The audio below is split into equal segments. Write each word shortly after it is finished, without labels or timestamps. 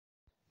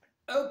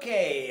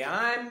Okay,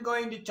 I'm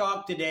going to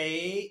talk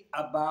today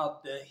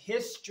about the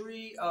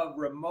history of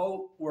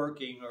remote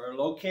working or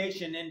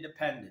location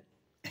independent.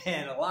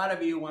 And a lot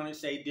of you want to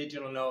say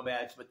digital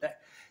nomads, but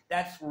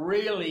that's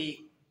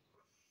really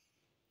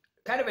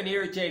kind of an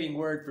irritating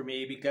word for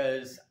me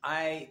because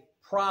I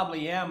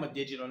probably am a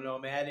digital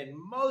nomad and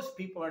most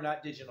people are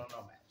not digital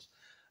nomads.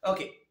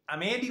 Okay,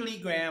 I'm Andy Lee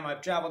Graham.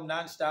 I've traveled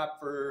nonstop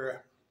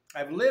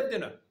I've lived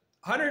in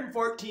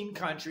 114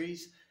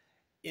 countries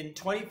in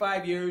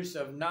 25 years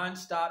of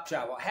nonstop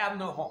travel. I have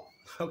no home.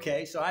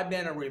 Okay, so I've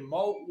been a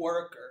remote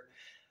worker.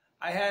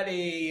 I had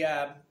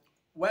a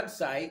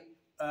website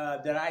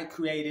that I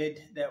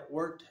created that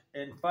worked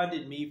and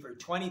funded me for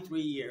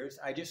 23 years.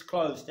 I just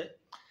closed it.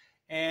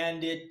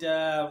 And it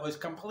was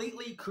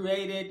completely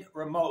created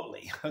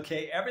remotely.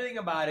 Okay, everything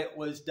about it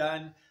was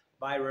done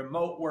by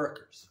remote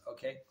workers.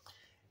 Okay,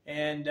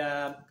 and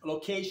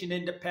location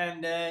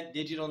independent,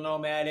 digital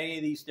nomad, any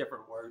of these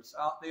different words.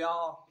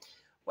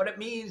 What it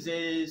means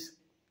is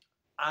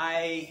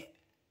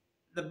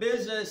the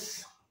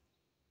business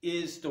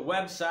is the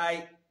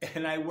website,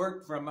 and I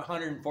work from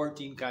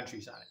 114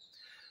 countries on it.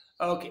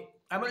 Okay,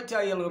 I'm going to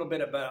tell you a little bit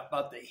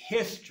about the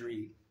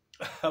history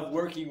of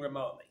working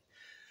remotely.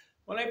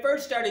 When I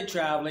first started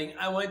traveling,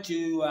 I went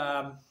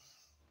to,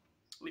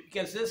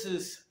 because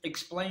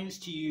explains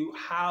to you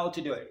how to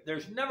do it.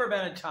 There's never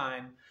been a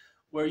time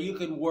where you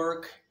could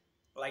work,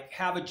 like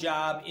have a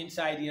job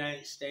inside the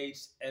United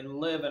States and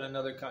live in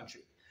another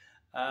country.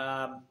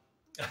 I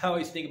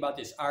always think about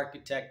this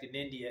architect in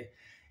India.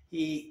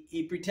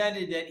 He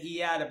pretended that he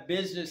had a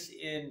business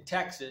in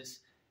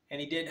Texas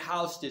and he did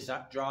house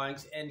design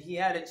drawings, and he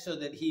had it so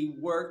that he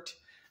worked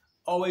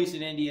always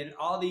in India, and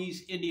all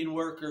these Indian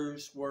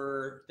workers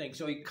were things.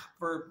 So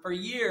for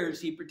years,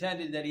 he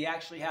pretended that he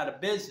actually had a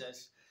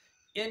business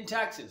in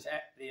Texas.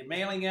 The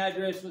mailing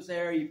address was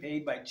there. He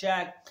paid by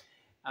check.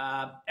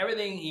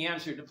 Everything, he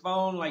answered the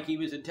phone like he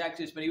was in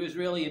Texas, but he was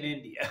really in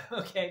India.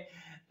 Okay,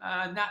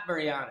 not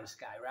very honest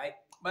guy, right?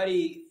 But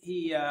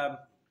he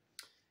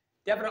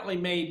definitely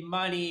made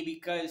money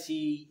because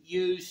he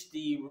used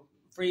the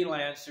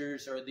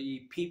freelancers or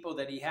the people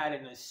that he had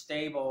in his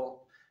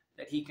stable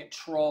that he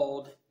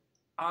controlled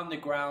on the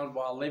ground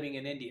while living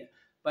in India.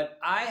 But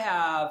I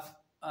have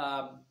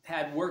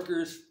had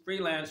workers,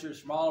 freelancers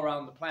from all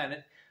around the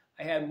planet.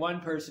 I had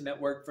one person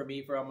that worked for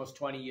me for almost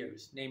 20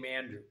 years named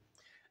Andrew.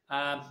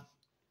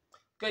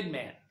 Good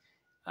man.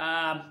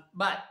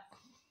 But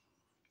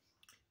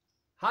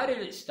how did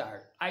it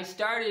start? I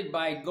started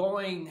by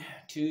going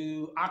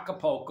to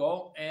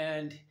Acapulco,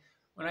 and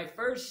when I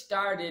first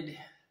started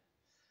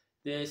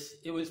this,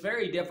 it was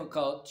very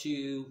difficult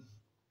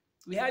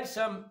we had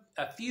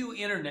a few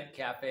internet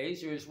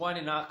cafes. There was one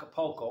in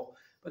Acapulco,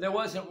 but there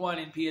wasn't one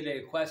in Pia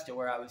de Cuesta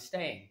where I was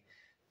staying.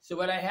 So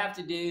what I have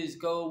to do is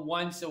go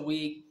once a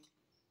week.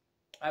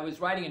 I was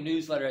writing a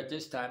newsletter at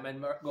this time.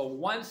 I'd go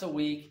once a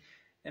week,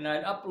 and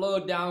I'd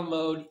upload,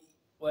 download.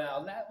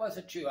 Well, that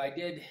wasn't true. I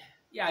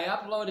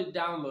uploaded,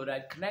 download.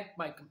 I'd connect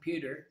my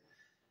computer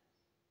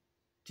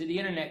to the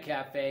internet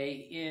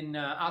cafe in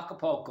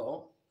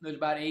Acapulco. It was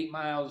about 8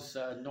 miles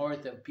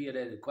north of Pia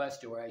de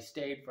Cuesta, where I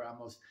stayed for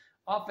almost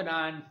off and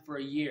on for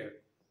a year.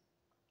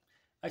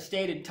 I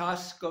stayed in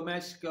Taxco,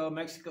 Mexico,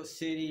 Mexico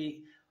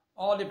City,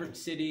 all different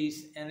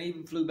cities, and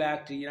even flew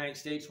back to the United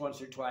States once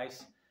or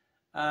twice.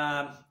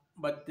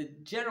 But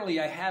generally,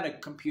 I had a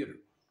computer.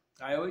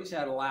 I always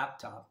had a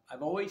laptop.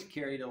 I've always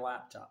carried a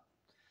laptop.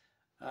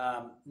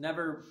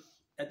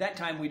 At that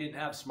time, we didn't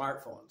have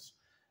smartphones.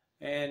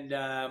 And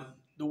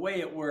the way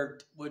it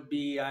worked would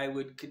be I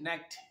would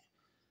connect.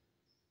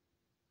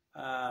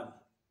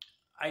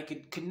 I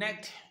could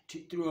connect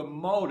through a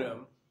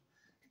modem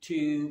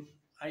to,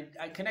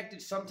 I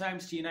connected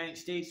sometimes to the United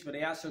States, but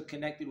I also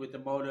connected with the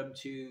modem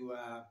to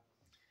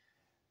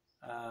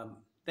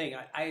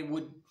I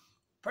would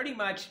pretty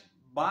much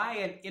buy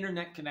an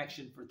internet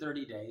connection for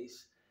 30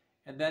 days,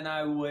 and then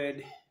I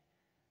would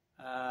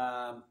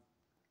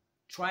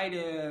try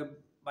to,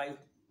 by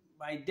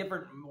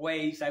different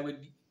ways, I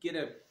would get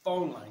a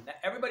phone line.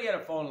 Everybody had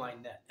a phone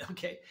line then,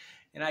 okay?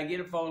 And I get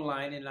a phone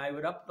line, and I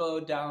would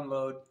upload,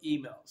 download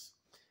emails.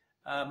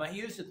 I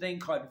used a thing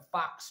called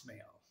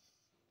Foxmail.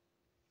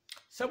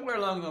 Somewhere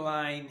along the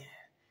line,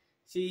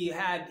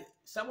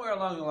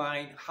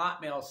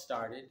 Hotmail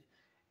started,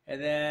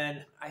 and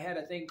then I had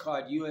a thing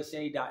called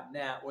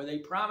USA.net where they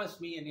promised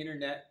me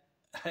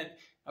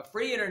a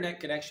free internet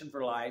connection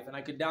for life, and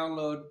I could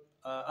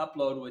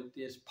upload with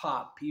this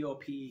POP,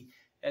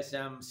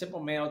 P-O-P-S-M, Simple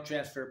Mail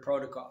Transfer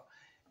Protocol.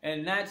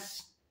 And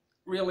that's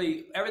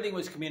really, everything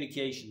was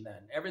communication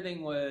then.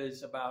 Everything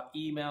was about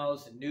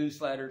emails and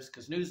newsletters,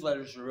 because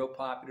newsletters were real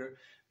popular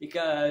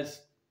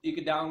because you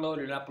could download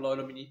and upload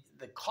them, and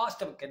the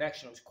cost of a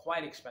connection was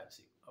quite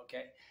expensive,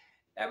 okay?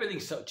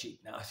 Everything's so cheap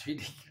now, it's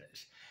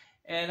ridiculous.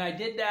 And I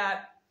did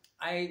that.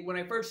 When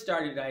I first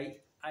started,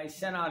 I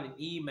sent out an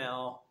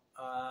email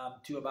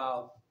to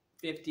about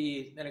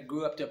 50, then it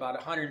grew up to about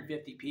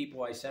 150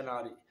 people. I sent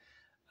out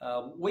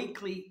a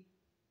weekly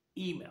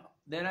email.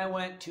 Then I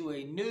went to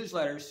a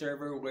newsletter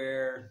server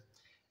where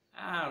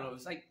I don't know, it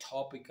was like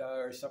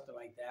Topica or something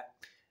like that.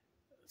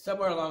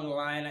 Somewhere along the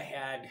line, I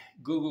had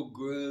Google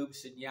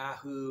Groups and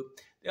Yahoo.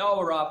 They all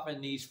were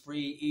offering these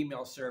free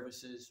email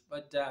services,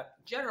 but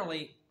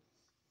generally,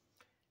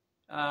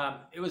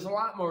 it was a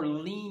lot more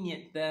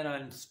lenient than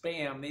on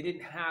spam. They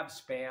didn't have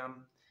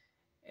spam,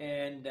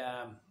 and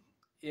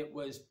it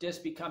was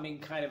just becoming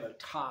kind of a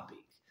topic.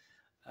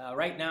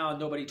 Right now,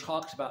 nobody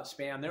talks about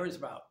spam. There was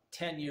about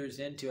 10 years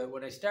into it.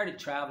 When I started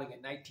traveling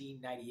in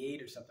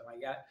 1998 or something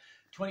like that,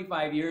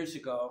 25 years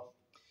ago,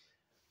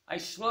 I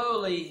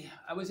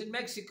was in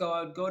Mexico.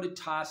 I would go to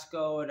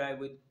Tosco and I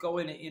would go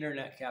into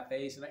internet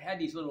cafes, and I had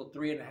these little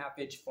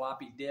 3.5-inch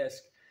floppy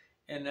disks,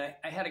 and I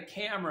had a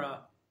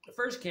camera. The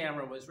first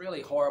camera was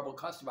really horrible,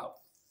 cost about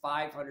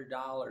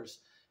 $500,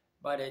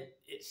 but it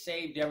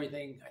saved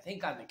everything, I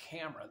think, on the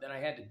camera. Then I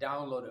had to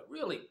download it,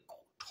 really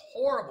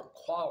horrible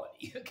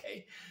quality,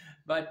 okay?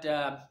 But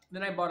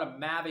then I bought a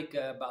Mavic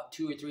about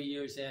 2 or 3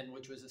 years in,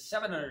 which was a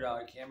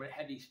 $700 camera. It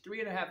had these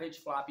 3.5-inch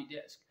floppy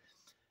disks.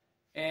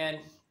 And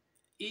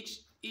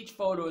each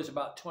photo is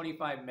about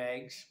 25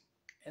 megs.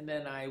 And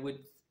then I would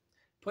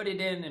put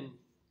it in, and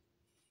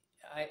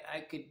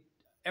I could,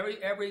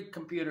 every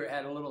computer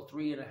had a little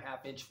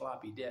 3.5-inch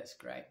floppy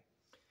disk, right?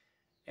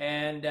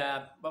 And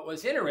what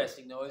was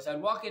interesting, though, is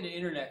I'd walk into an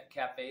internet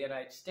cafe and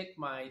I'd stick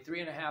my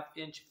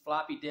 3.5-inch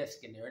floppy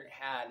disk in there, and it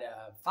had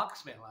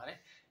Foxmail on it,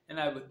 and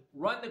I would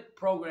run the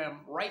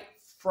program right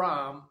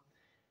from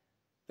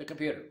the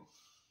computer.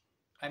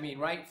 I mean,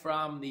 right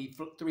from the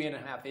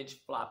 3.5-inch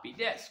floppy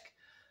disk.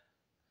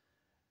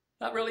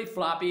 Not really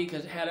floppy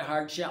because it had a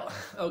hard shell.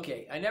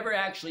 Okay, I never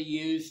actually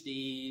used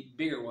the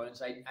bigger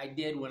ones. I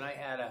did when I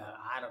had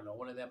I don't know,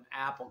 one of them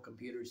Apple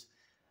computers.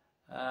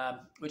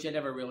 Which I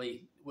never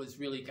really, was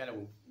really kind of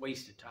a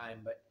waste of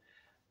time. But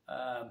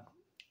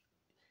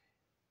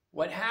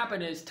what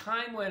happened is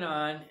time went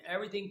on,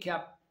 everything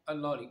kept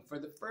unloading. For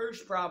the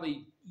first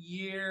probably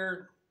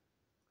year,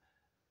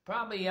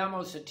 probably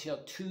almost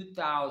until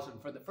 2000,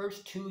 for the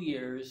first 2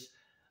 years,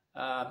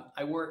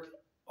 I worked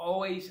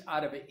always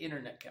out of an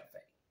internet cafe.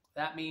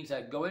 That means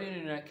I'd go in an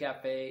internet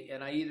cafe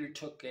and I either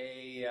took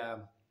a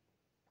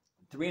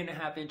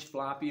 3.5-inch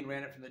floppy and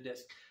ran it from the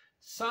disk.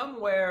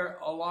 Somewhere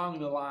along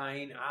the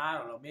line, I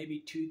don't know, maybe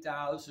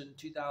 2000,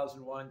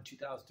 2001,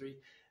 2003,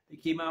 they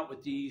came out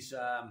with these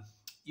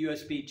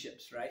USB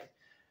chips, right?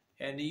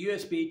 And the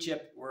USB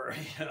chip were,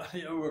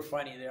 they were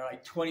funny. They're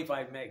like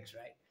 25 megs,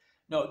 right?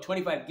 No,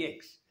 25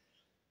 gigs.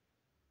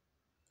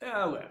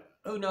 Oh, well,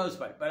 who knows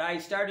what? But I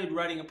started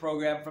running a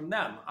program from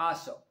them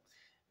also.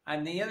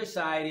 On the other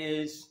side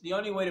is the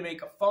only way to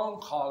make a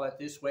phone call at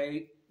this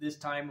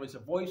time was a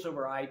voice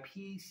over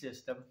IP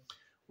system,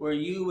 where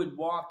you would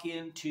walk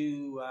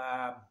into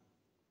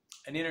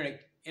an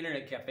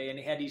internet cafe and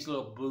they had these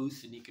little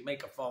booths and you could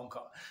make a phone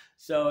call.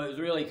 So it was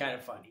really kind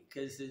of funny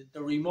because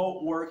the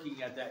remote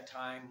working at that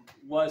time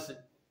wasn't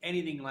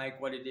anything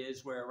like what it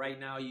is, where right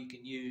now you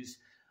can use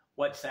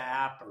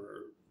WhatsApp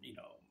or,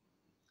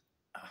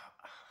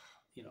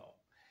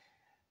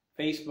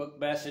 Facebook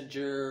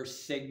Messenger,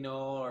 Signal,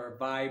 or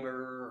Viber,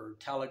 or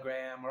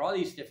Telegram, or all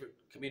these different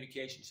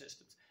communication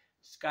systems.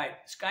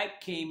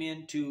 Skype came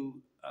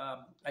into,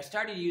 I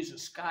started using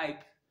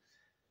Skype,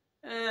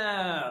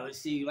 let's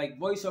see, like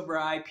voice over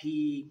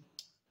IP.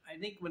 I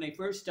think when they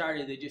first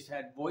started, they just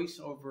had voice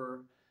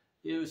over,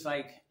 it was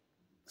like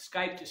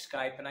Skype to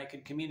Skype, and I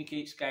could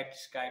communicate Skype to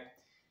Skype.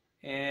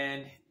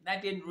 And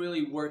that didn't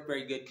really work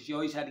very good because you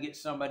always had to get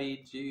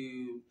somebody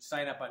to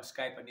sign up on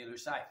Skype on the other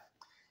side.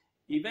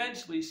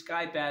 Eventually,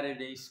 Skype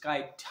added a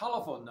Skype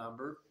telephone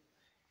number,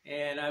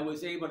 and I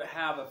was able to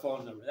have a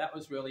phone number. That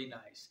was really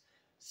nice.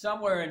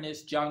 Somewhere in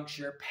this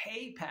juncture,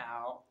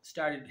 PayPal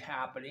started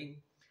happening.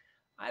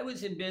 I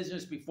was in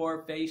business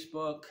before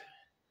Facebook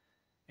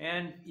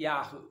and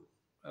Yahoo,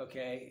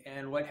 okay?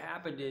 And what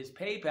happened is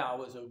PayPal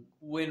was a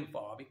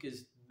windfall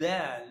because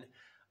then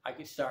I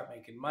could start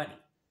making money,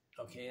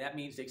 okay? That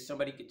means that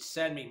somebody could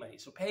send me money.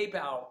 So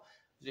PayPal,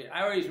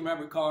 I always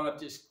remember calling up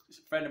this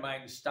friend of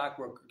mine, a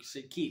stockbroker,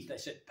 said, Keith, I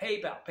said,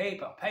 PayPal,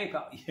 PayPal,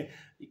 PayPal,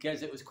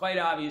 because it was quite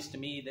obvious to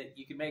me that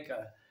you could make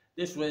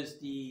this was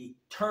the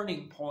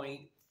turning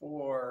point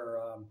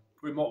for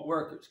remote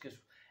workers, because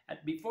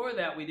before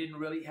that, we didn't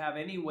really have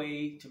any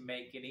way to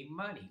make any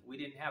money. We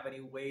didn't have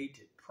any way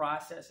to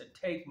process and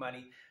take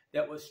money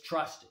that was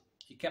trusted.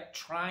 You kept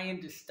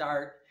trying to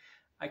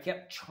I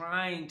kept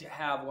trying to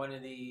have one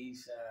of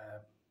these,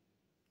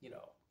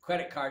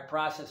 credit card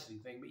processing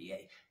thing, but yeah,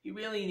 you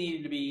really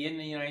needed to be in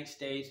the United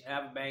States,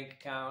 have a bank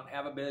account,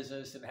 have a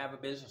business, and have a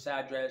business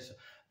address,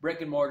 brick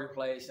and mortar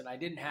place, and I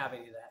didn't have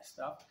any of that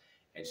stuff.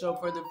 And so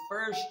for the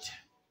first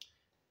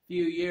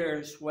few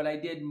years, what I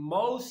did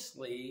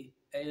mostly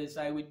is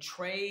I would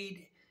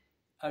trade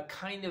a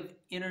kind of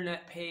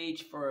internet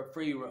page for a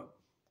free room,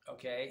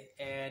 okay?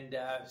 And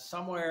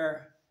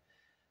somewhere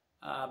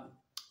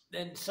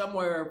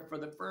for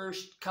the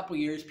first couple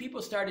years,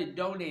 people started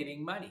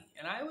donating money,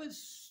 and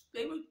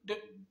they were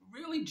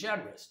really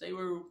generous. They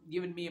were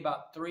giving me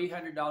about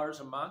 $300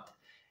 a month,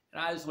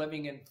 and I was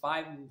living in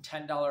 $5 and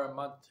 $10 a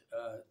month,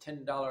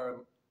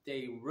 $10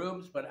 day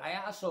rooms, but I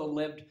also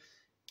lived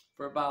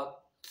for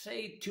about,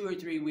 say, 2 or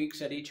 3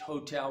 weeks at each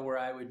hotel where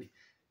I would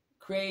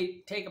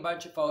take a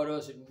bunch of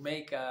photos and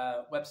make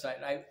a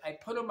website. I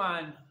put them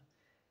on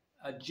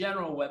a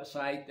general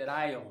website that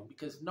I own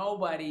because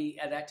nobody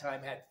at that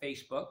time had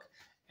Facebook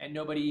and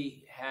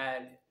nobody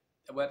had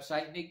a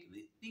website. And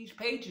these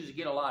pages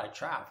get a lot of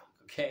traffic,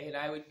 okay? And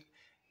I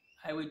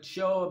would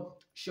show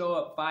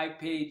a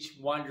 5-page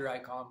wonder. I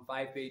call them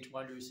 5-page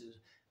wonders, is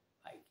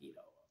like,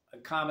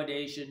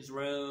 accommodations,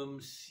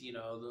 rooms,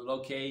 the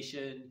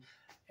location,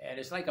 and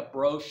it's like a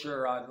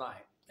brochure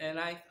online. And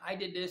I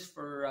did this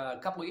for a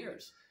couple of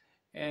years,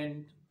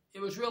 and it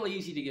was really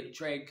easy to get a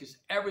trade because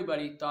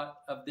everybody thought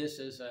of this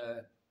as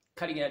a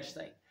cutting edge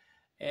thing.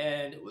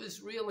 And it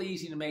was real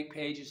easy to make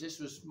pages. This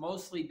was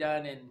mostly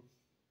done in,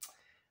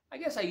 I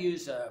guess I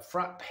used a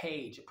Front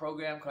Page, a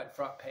program called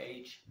Front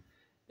Page.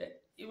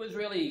 It was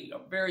really a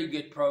very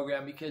good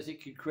program because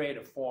it could create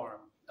a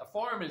forum. A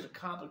forum is a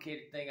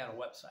complicated thing on a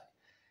website.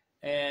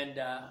 And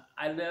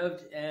I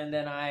lived, and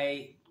then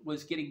I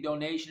was getting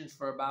donations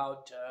for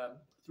about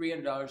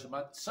 $300 a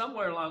month.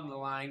 Somewhere along the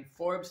line,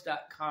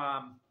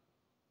 Forbes.com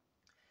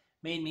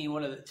made me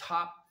one of the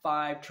top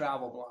 5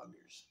 travel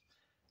bloggers.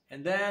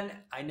 And then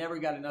I never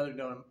got another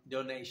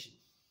donation.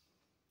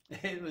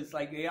 It was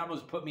like they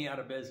almost put me out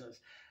of business.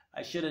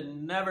 I should have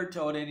never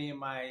told any of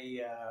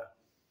my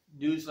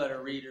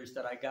newsletter readers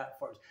that I got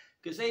Forbes,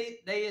 because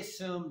they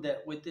assumed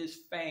that with this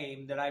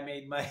fame that I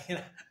made money.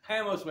 I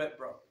almost went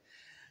broke.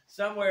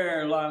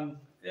 Somewhere along,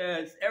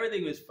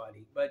 everything was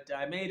funny, but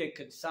I made a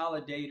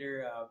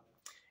consolidator,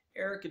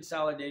 error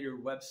consolidator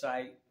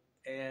website,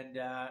 and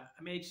I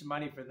made some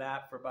money for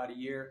that for about a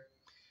year.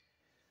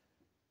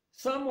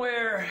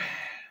 Somewhere,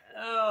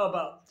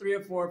 about 3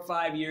 or 4 or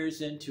 5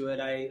 years into it,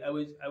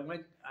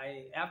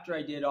 after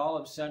I did all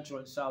of Central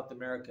and South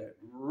America,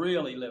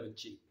 really living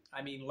cheap.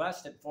 I mean,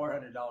 less than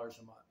 $400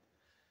 a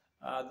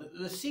month.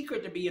 The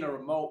secret to being a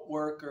remote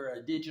worker,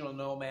 a digital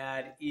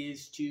nomad,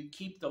 is to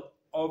keep the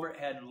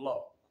overhead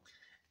low.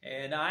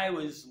 And I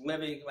lived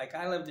in,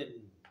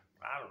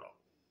 I don't know,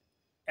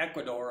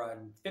 Ecuador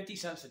on 50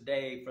 cents a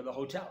day for the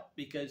hotel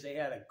because they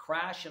had a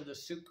crash of the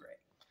Sucre.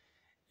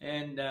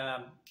 And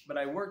but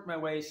I worked my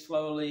way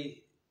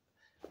slowly,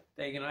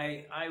 thinking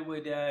I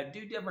would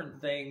do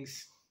different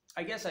things.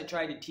 I guess I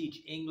tried to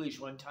teach English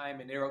one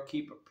time in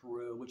Arequipa,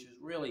 Peru, which was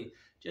really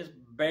just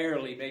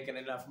barely making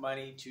enough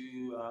money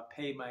to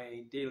pay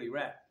my daily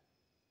rent.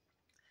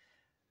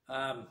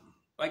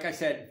 Like I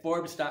said,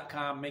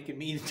 Forbes.com making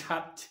me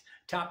the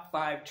top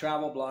 5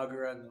 travel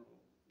blogger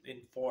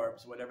in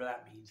Forbes, whatever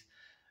that means.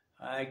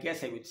 I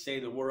guess I would say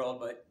the world,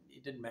 but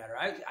it didn't matter.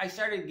 I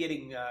started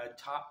getting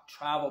top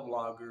travel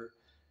blogger.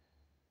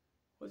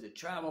 Was it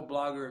travel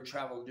blogger or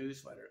travel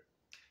newsletter?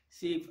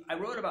 See, I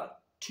wrote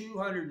about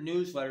 200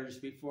 newsletters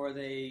before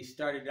they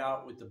started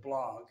out with the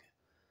blog.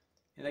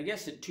 And I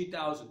guess in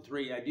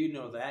 2003, I do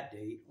know that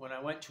date, when I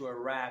went to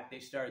Iraq, they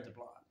started the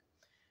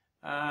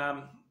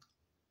blog.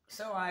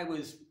 So I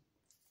was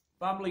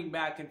fumbling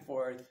back and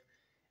forth,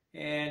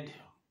 and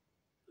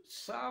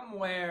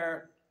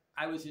somewhere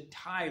I was in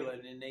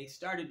Thailand, and they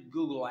started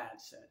Google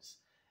AdSense.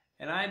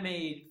 And I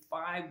made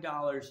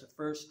 $5 the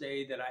first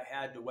day that I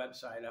had the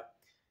website up.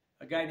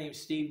 A guy named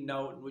Steve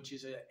Noten, which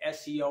is an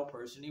SEO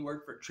person. He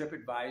worked for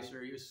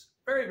TripAdvisor. He was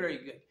very, very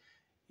good.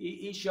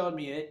 He showed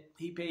me it.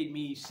 He paid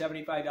me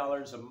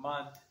 $75 a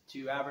month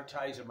to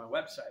advertise on my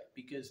website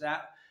because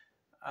that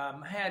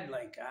had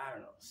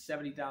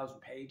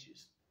 70,000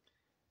 pages.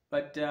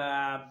 But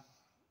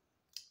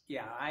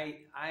yeah, I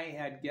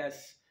had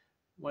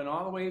went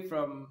all the way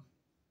from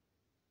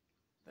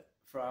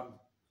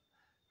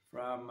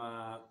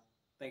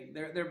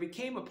there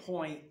became a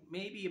point,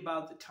 maybe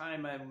about the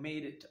time I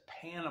made it to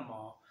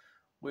Panama,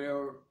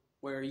 where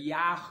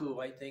Yahoo,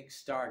 I think,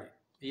 started.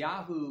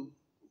 Yahoo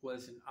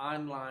was an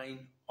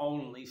online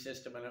only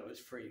system, and it was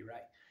free,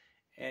 right?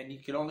 And you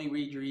could only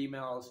read your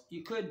emails.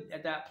 You could,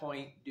 at that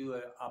point, do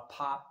a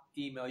pop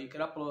email. You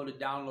could upload a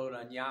download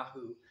on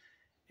Yahoo.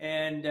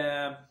 And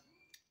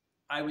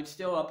I would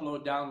still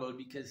upload, download,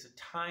 because the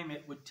time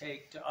it would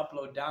take to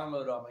upload,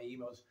 download all my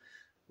emails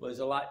was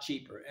a lot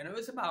cheaper. And it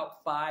was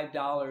about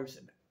 $5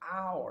 an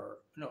hour.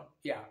 No,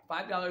 yeah,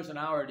 $5 an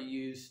hour to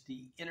use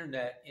the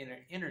internet in an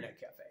internet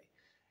cafe.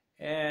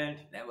 And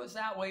that was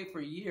that way for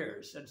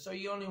years. And so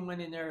you only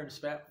went in there and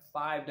spent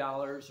 $5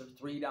 or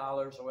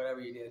 $3 or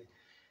whatever you did.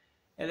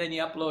 And then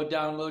you upload,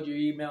 download your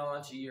email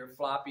onto your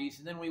floppies.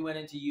 And then we went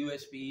into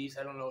USBs.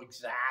 I don't know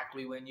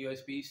exactly when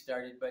USBs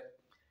started, but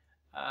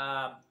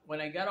when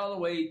I got all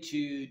the way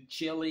to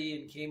Chile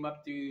and came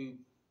up through,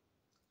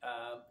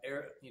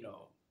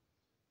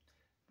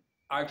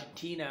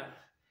 Argentina,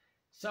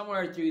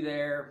 somewhere through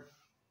there,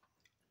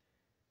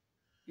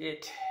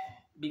 it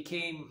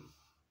became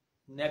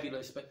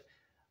nebulous. But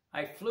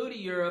I flew to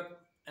Europe,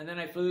 and then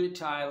I flew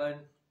to Thailand,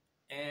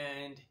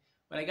 and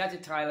when I got to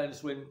Thailand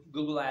is when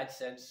Google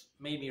AdSense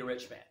made me a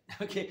rich man.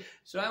 Okay,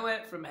 so I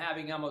went from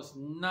having almost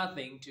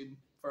nothing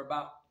for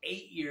about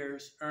 8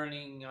 years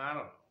earning, I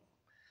don't know.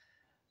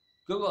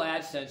 Google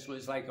AdSense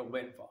was like a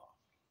windfall.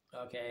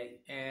 okay,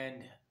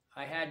 and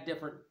I had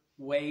different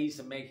ways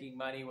of making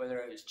money, whether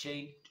it was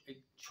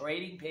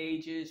trading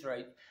pages, or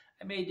I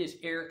made this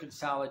air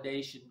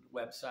consolidation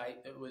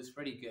website that was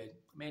pretty good.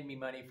 It made me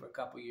money for a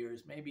couple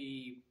years,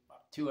 maybe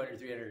 200,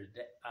 300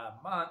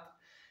 a month.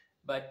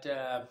 But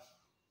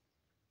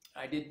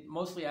I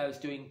was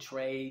doing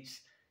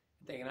trades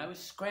and I was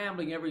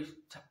scrambling every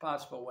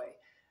possible way.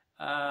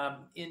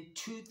 In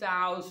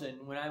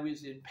 2000, when I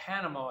was in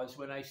Panama, is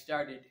when I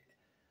started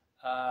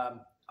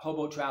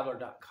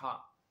hobotraveler.com.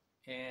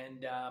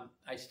 And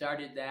I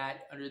started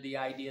that under the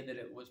idea that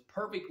it was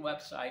perfect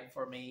website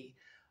for me.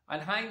 On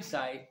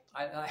hindsight,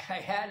 I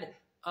had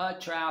a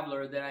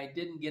traveler that I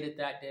didn't get it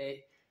that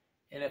day.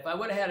 And if I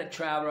would have had a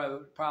traveler, I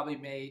would have probably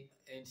made,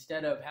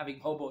 instead of having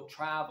Hobo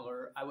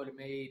Traveler, I would have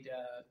made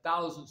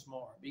thousands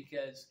more,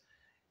 because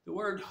the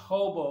word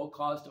hobo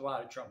caused a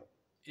lot of trouble.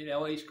 It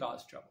always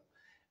caused trouble.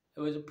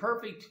 It was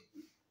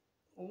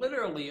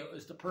literally it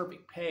was the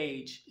perfect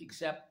page,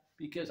 except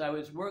because I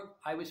was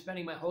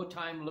spending my whole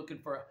time looking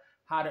for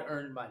how to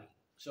earn money.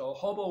 So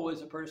hobo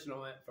was a person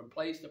who went from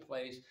place to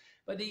place,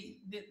 but the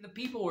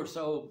people were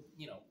so,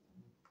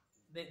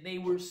 they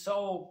were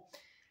so,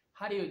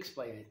 how do you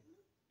explain it?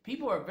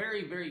 People are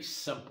very, very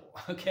simple,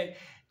 okay?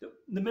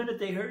 The minute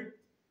they heard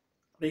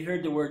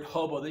the word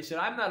hobo, they said,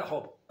 I'm not a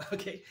hobo,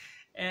 okay?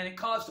 And it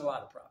caused a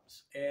lot of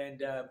problems.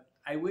 And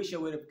I wish I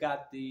would have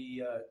got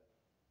the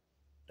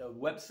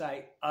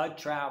website A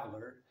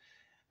Traveler.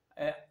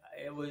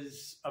 It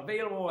was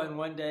available on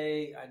one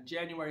day, on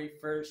January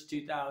 1st,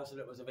 2000,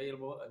 it was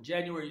available. On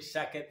January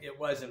 2nd, it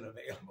wasn't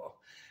available.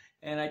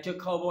 And I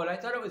took Hobo, and I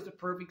thought it was the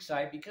perfect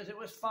site because it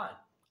was fun.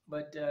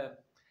 But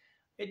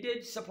it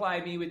did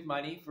supply me with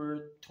money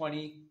for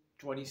 20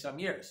 some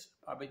years,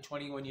 probably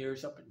 21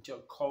 years up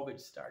until COVID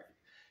started.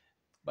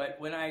 But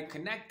when I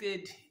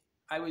connected,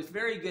 I was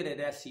very good at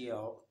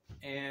SEO.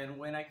 And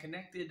when I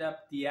connected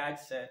up the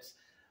AdSense,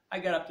 I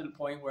got up to the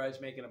point where I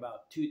was making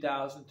about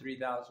 $2,000,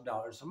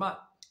 $3,000 a month.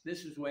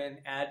 This is when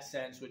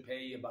AdSense would pay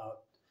you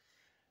about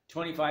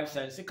 25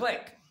 cents a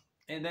click.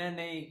 And then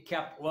they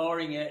kept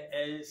lowering it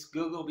as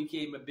Google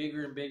became a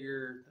bigger and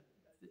bigger.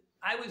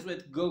 I was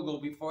with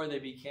Google before they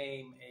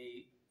became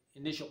a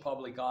initial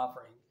public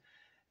offering.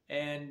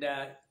 And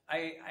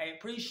I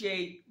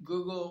appreciate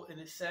Google in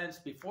a sense.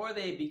 Before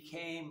they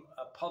became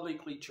a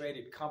publicly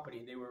traded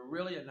company, they were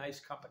really a nice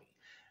company.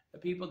 The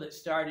people that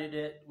started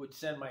it would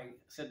send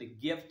a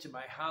gift to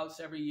my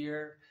house every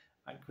year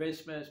on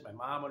Christmas. My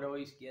mom would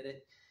always get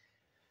it.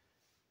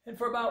 And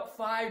for about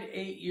 5 to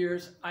 8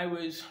 years, I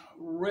was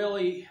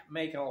really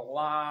making a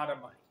lot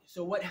of money.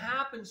 So what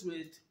happens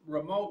with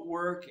remote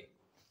working,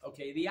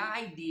 okay, the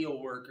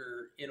ideal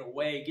worker, in a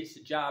way, gets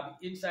a job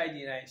inside the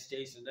United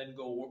States and then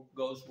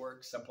goes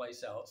work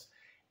someplace else.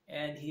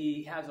 And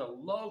he has a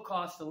low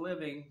cost of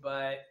living,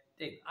 but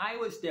I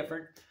was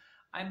different.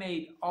 I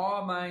made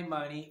all my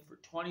money for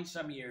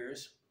 20-some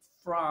years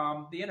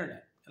from the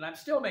internet. And I'm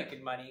still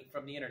making money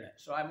from the internet.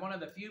 So I'm one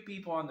of the few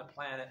people on the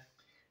planet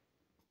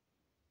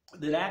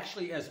that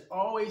actually has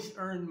always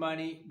earned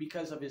money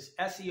because of his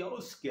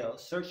SEO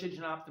skills, search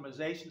engine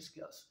optimization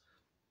skills.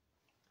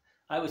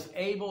 I was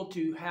able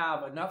to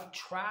have enough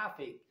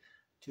traffic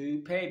to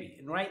pay me.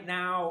 And right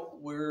now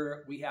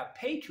we have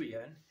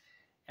Patreon,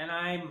 and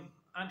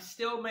I'm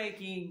still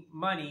making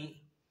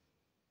money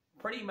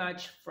pretty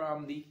much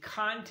from the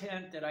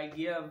content that I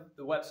give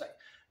the website.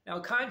 Now,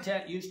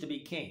 content used to be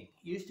king.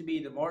 It used to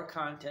be the more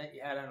content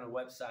you had on a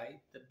website,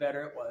 the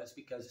better it was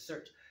because of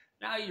search.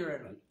 Now you're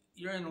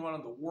in one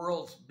of the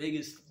world's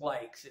biggest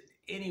likes.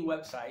 Any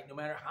website, no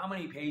matter how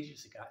many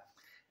pages it got,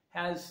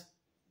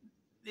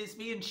 it's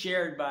being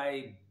shared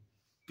by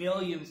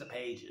billions of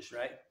pages,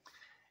 right?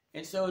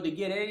 And so to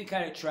get any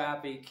kind of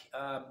traffic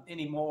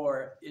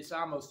anymore, it's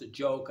almost a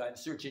joke on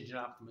search engine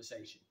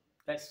optimization.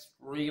 That's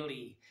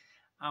really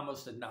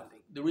almost a nothing.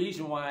 The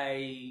reason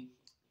why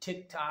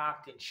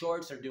TikTok and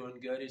Shorts are doing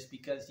good is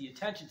because the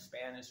attention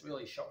span is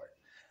really short.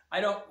 I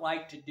don't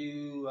like to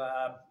do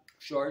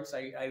Shorts.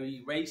 I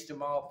erased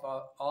them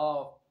off,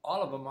 all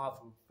of them off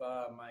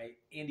of my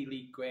Andy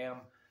Lee Graham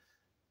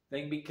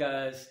thing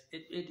because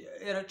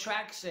it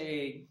attracts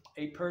a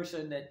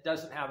person that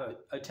doesn't have an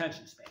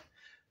attention span.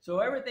 So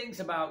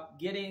everything's about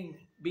being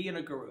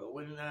a guru.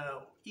 When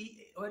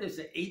what is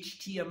it?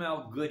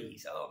 HTML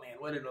goodies. Oh man,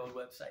 what an old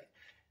website.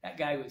 That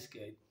guy was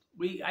good.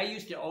 I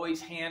used to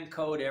always hand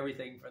code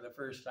everything for the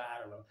first, I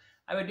don't know.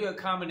 I would do a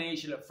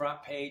combination of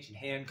front page and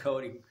hand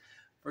coding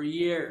for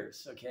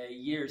years, okay,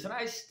 years. And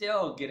I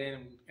still get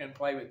in and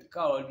play with the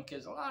code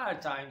because a lot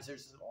of times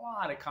there's a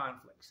lot of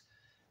conflicts.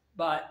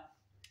 But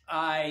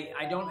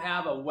I don't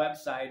have a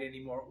website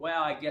anymore.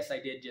 Well, I guess I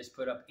did just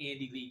put up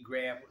Andy Lee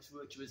Graham,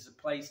 which was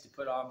a place to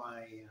put all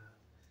my,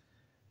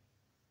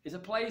 is a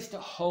place to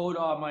hold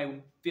all my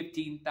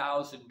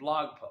 15,000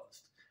 blog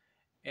posts.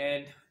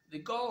 And the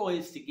goal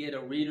is to get a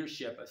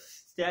readership, a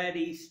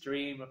steady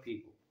stream of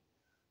people.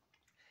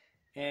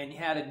 And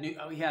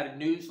we had a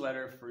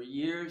newsletter for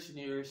years and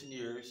years and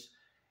years.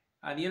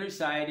 On the other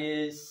side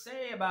is,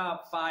 say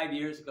about 5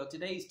 years ago,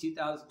 today's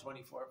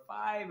 2024,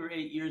 5 or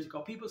 8 years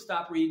ago, people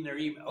stopped reading their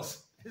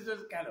emails. This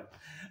is kind of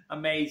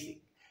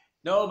amazing.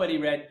 Nobody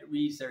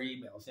reads their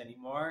emails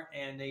anymore,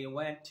 and they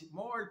went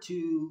more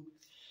to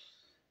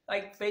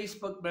like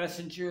Facebook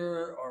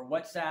Messenger or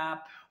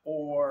WhatsApp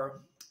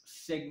or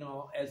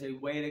Signal as a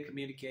way to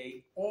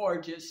communicate, or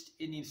just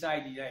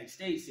inside the United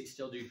States, they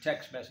still do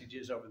text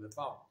messages over the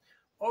phone,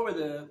 over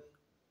the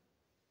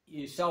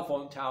cell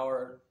phone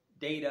tower,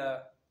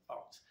 data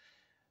phones.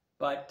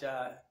 But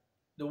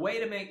the way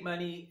to make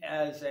money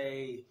as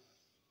a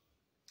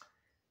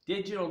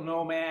digital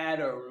nomad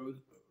or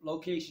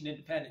location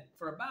independent,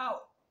 for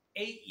about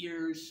 8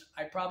 years,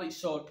 I probably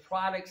sold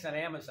products on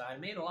Amazon. I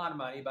made a lot of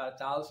money, about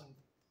 $1,000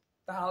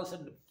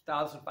 to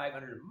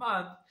 $1,500 a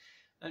month,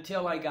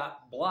 until I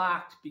got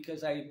blocked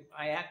because I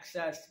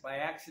accessed by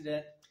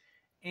accident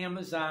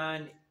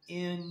Amazon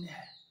in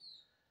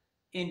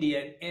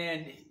India,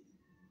 and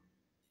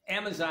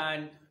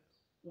Amazon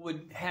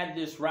had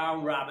this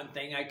round robin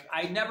thing.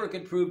 I never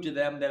could prove to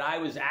them that I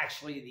was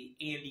actually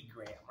the Andy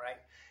Graham, right?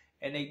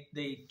 And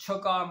they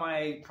took all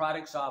my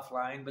products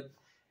offline, but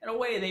in a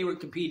way they were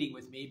competing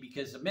with me,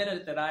 because the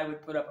minute that I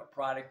would put up a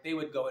product, they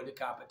would go into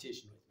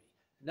competition with me.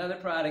 Another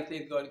product,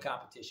 they'd go into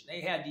competition.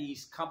 They had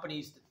these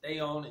companies that they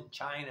own in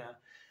China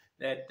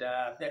that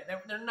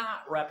they're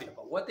not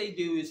reputable. What they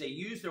do is they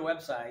use their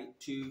website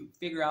to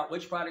figure out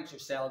which products are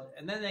sold,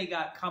 and then they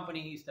got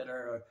companies that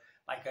are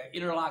like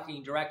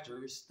interlocking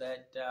directors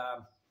that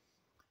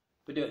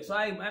would do it. So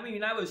I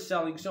mean, I was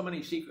selling so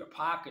many secret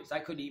pockets, I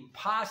couldn't even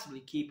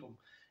possibly keep them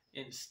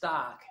in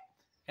stock.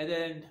 And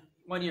then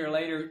 1 year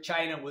later,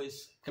 China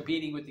was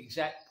competing with the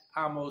exact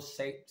almost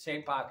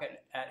same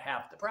pocket at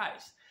half the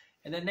price.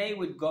 And then they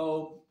would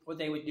go, what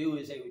they would do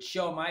is they would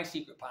show my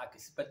secret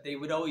pockets, but they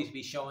would always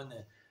be showing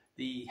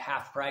the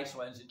half price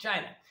ones in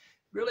China.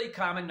 Really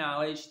common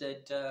knowledge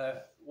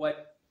that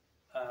what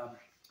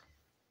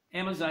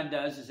Amazon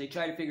does is they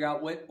try to figure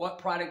out what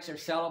products are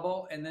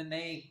sellable, and then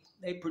they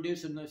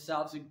produce them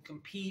themselves and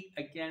compete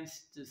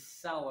against the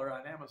seller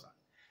on Amazon.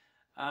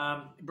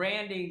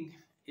 Branding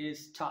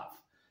is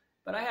tough,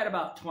 but I had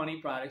about 20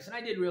 products, and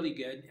I did really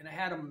good, and I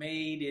had them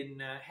made in,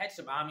 had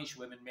some Amish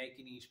women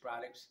making these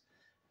products,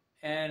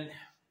 and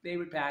they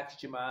would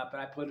package them up,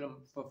 and I put them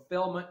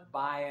fulfillment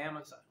by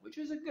Amazon, which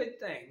was a good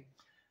thing.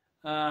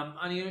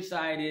 On the other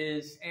side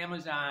is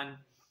Amazon.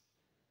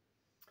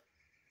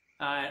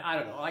 I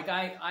don't know, like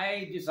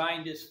I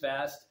designed this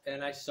vest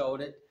and I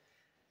sold it,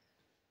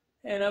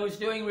 and I was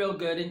doing real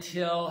good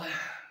until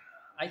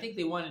I think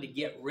they wanted to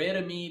get rid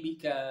of me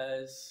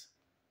because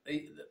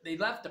they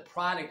left the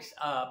products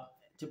up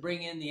to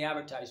bring in the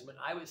advertisement.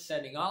 I was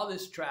sending all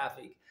this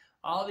traffic,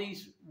 all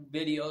these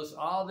videos,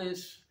 all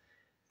this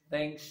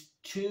things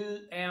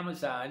to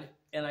Amazon,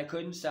 and I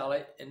couldn't sell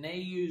it, and they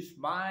used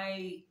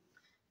my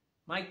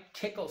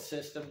tickle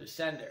system to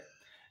send it.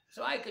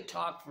 So I could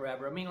talk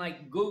forever. I mean,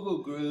 like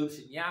Google groups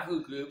and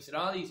Yahoo groups and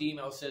all these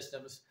email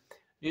systems,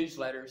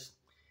 newsletters.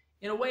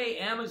 In a way,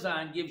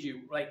 Amazon gives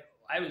you, like,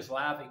 I was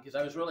laughing because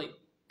I was really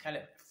kind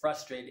of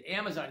frustrated.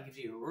 Amazon gives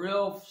you a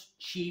real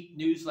cheap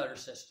newsletter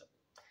system.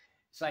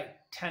 It's like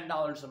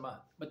 $10 a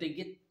month, but they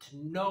get to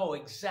know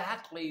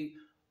exactly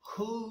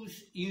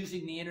who's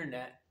using the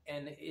internet,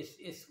 and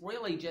it's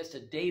really just a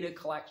data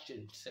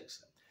collection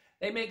system.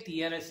 They make the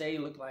NSA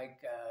look like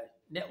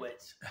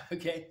nitwits,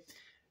 okay?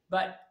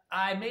 But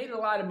I made a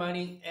lot of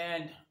money,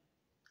 and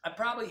I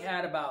probably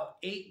had about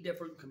 8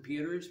 different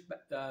computers,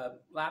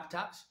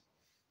 laptops.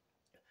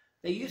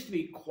 They used to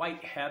be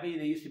quite heavy.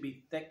 They used to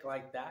be thick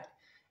like that.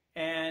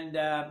 And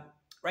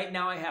right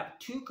now I have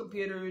 2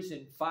 computers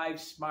and 5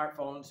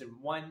 smartphones and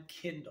 1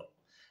 Kindle.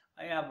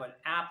 I have an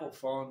Apple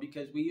phone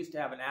because we used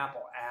to have an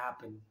Apple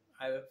app, and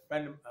a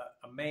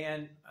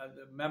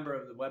member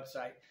of the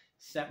website,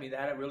 sent me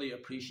that. I really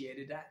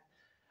appreciated that.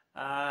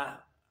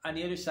 On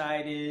the other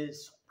side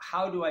is,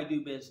 how do I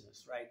do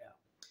business right now?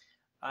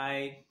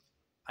 I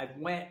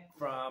went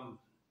from,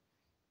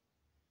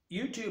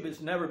 YouTube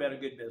has never been a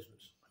good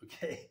business,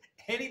 okay?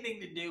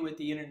 Anything to do with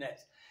the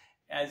internet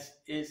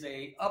is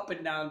a up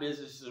and down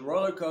business, is a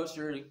roller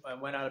coaster. I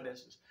went out of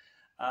business.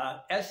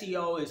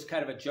 SEO is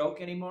kind of a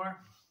joke anymore.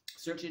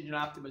 Search engine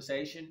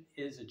optimization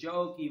is a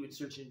joke. Even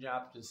search engine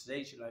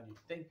optimization on your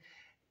thing.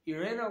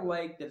 You're in a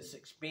lake that's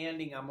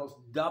expanding, almost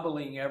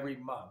doubling every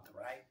month,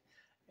 right?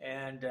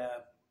 And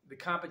the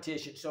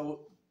competition.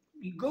 So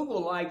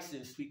Google likes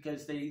this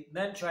because they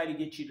then try to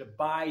get you to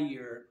buy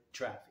your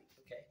traffic,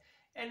 okay?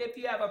 And if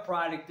you have a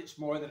product that's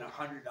more than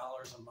 $100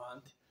 a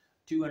month,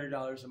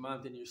 $200 a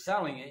month, and you're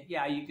selling it,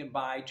 yeah, you can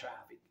buy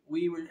traffic.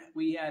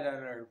 We had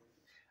on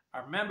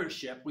our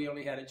membership, we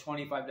only had a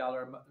 $25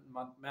 a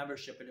month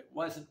membership, and it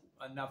wasn't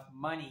enough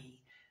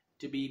money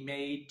to be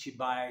made to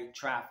buy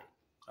traffic.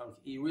 Okay?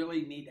 You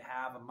really need to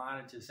have a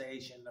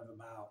monetization of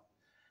about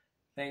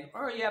thing,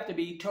 or you have to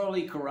be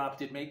totally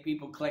corrupt and make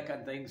people click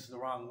on things the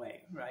wrong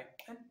way, right?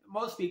 And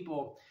most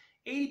people,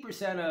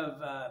 80%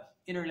 of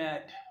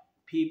internet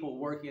people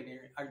working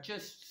here are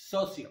just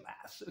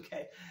sociopaths,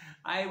 okay?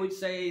 I would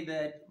say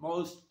that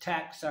most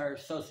techs are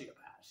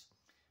sociopaths.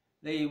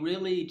 They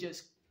really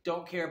just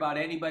don't care about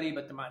anybody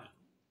but the money.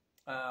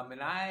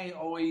 And I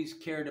always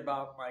cared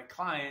about my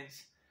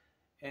clients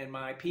and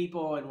my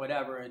people and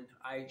whatever. And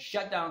I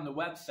shut down the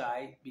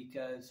website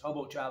because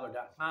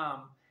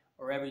hobotraveler.com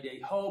or Everyday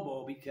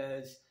Hobo,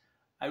 because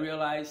I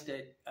realized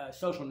that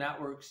social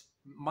networks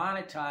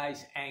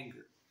monetize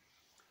anger.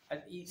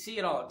 You see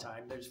it all the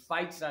time. There's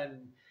fights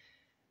on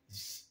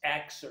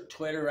X or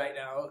Twitter right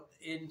now.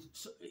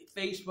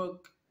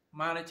 Facebook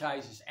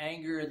monetizes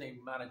anger, and they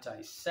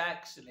monetize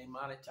sex, and they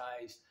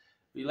monetize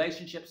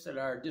relationships that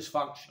are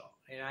dysfunctional.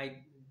 And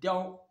I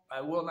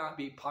will not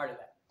be part of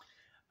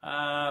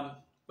that.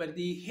 But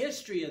the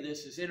history of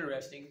this is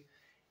interesting.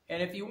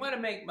 And if you want to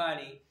make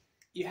money,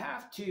 you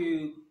have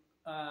to,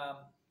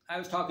 I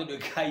was talking to a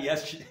guy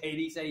yesterday, and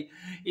he said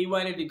he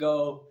wanted to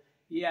go,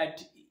 he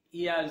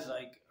has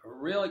like a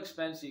real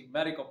expensive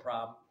medical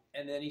problem.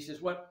 And then he says,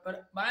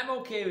 but I'm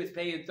okay with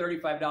paying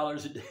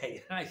 $35 a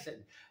day. And I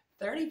said,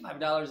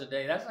 $35 a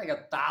day? That's like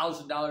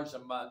 $1,000 a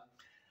month.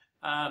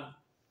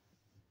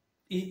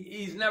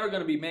 He's never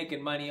going to be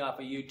making money off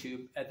of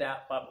YouTube at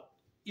that level.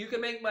 You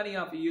can make money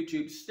off of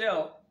YouTube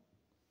still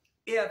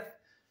if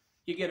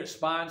you get a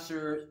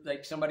sponsor,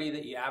 like somebody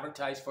that you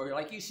advertise for.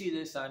 Like you see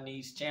this on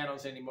these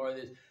channels anymore.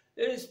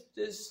 It's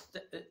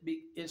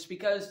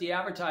because the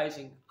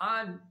advertising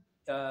on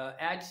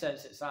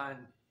AdSense that's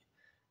on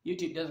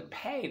YouTube doesn't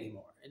pay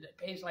anymore. It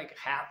pays like a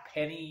half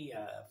penny.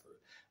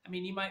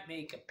 You might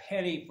make a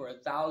penny for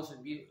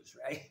 1,000 views,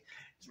 right?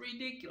 It's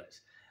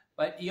ridiculous.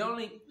 But the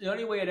only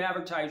way an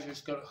advertiser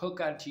is going to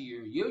hook onto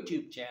your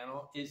YouTube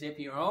channel is if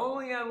you're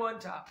only on one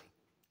topic.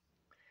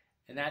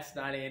 And that's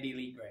not Andy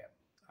Lee Graham.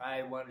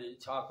 I wanted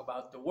to talk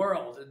about the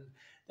world. And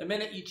the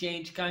minute you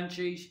change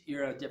countries,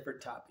 you're on a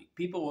different topic.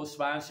 People will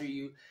sponsor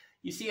you.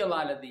 You see a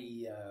lot of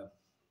the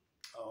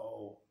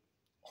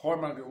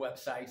whoremonger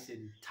websites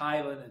in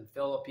Thailand and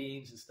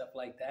Philippines and stuff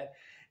like that.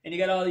 And you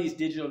got all these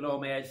digital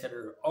nomads that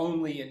are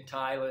only in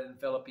Thailand and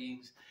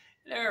Philippines.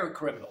 They're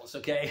criminals,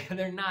 okay?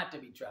 They're not to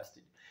be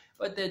trusted.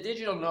 But the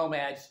digital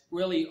nomads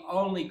really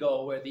only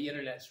go where the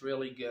internet's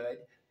really good.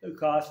 The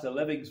cost of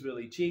living's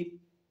really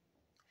cheap.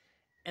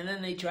 And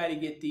then they try to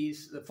get the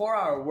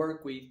 4-hour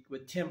work week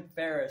with Tim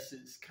Ferriss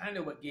is kind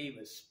of what gave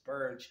us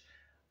spurge.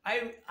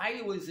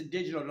 I was a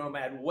digital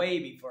nomad way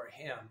before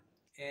him.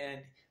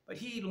 But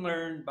he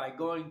learned by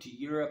going to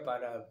Europe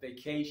on a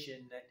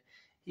vacation that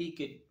he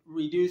could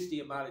reduce the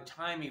amount of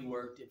time he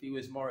worked if he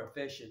was more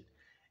efficient.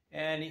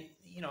 And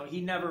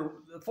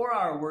the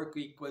 4-hour work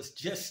week was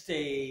just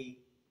a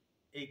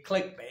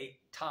clickbait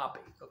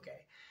topic,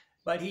 okay?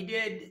 But he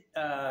did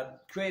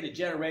create a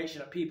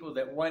generation of people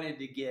that wanted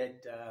to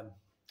get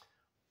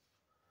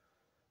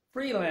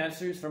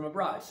freelancers from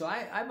abroad. So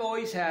I've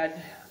always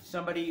had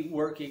somebody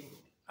working.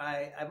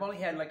 I've only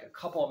had like a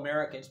couple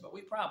Americans, but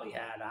we probably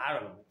had,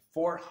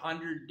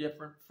 400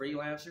 different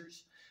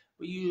freelancers.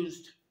 We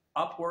used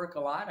Upwork a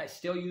lot. I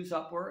still use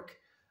Upwork.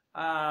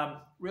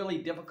 Really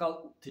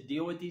difficult to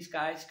deal with these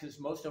guys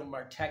because most of them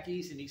are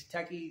techies, and these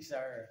techies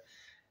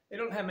they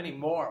don't have any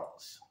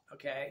morals,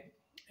 okay?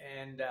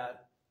 And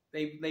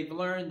they've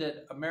learned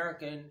that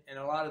American and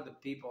a lot of the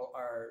people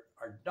are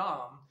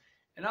dumb.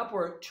 And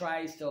Upwork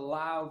tries to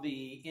allow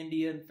the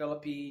Indian,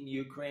 Philippine,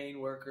 Ukraine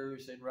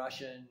workers and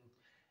Russian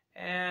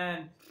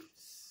and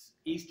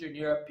Eastern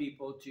Europe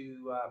people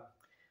to,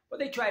 what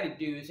they try to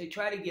do is they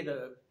try to get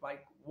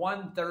like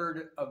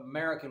 1/3 of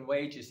American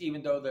wages,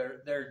 even though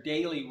their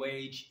daily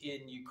wage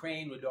in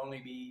Ukraine would only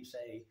be,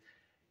 say,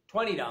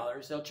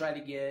 $20. They'll try to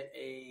get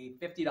a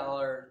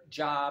 $50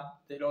 job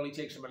that only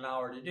takes them an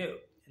hour to do.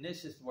 And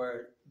this is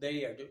where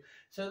they are doing.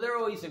 So they're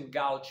always in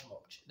gouge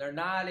mode. They're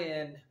not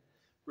in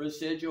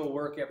residual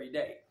work every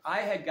day.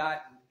 I had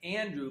gotten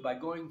Andrew by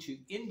going to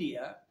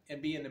India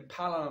and being in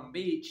Palm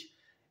Beach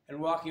and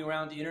walking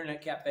around the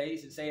internet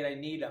cafes and saying I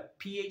need a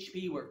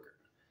PHP worker.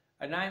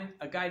 And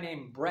a guy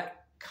named Brett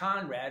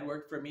Conrad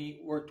worked with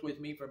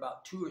me for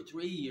about 2 or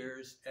 3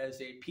 years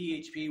as a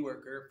PHP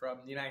worker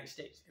from the United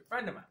States, a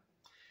friend of mine.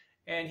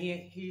 And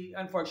he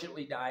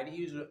unfortunately died.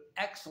 He was an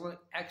excellent,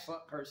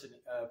 excellent person,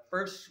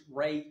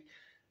 first-rate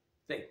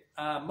thing.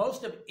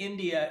 Most of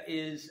India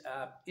is,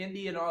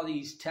 India and all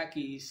these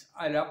techies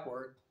on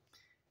Upwork,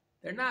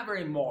 they're not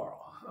very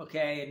moral,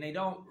 okay? And they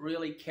don't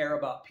really care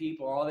about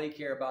people. All they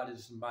care about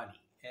is money.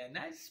 And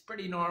that's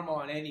pretty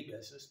normal in any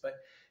business, but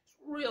it's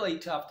really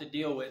tough to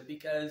deal with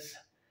because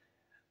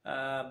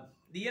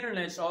the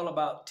internet's all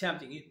about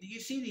tempting.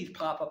 You see these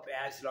pop-up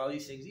ads and all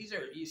these things.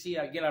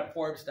 I get on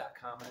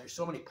Forbes.com and there's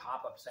so many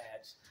pop-up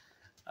ads.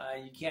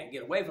 You can't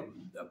get away from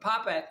them. The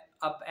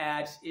pop-up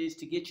ads is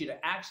to get you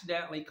to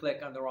accidentally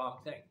click on the wrong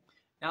thing.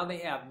 Now they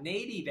have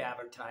native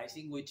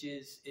advertising, which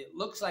is it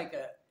looks like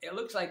a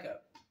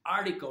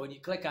article and you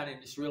click on it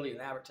and it's really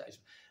an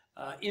advertisement.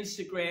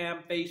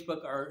 Instagram,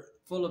 Facebook are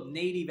full of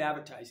native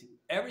advertising.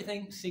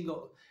 Everything,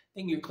 single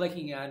thing you're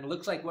clicking on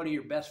looks like one of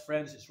your best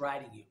friends is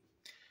writing you.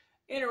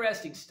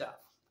 Interesting stuff.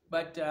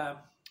 But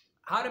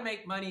how to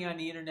make money on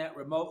the internet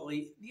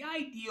remotely. The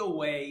ideal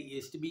way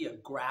is to be a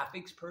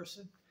graphics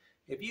person.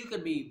 If you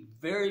can be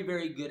very,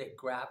 very good at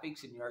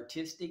graphics and you're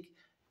artistic,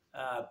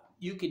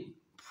 you can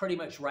pretty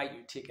much write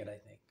your ticket, I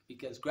think,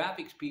 because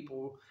graphics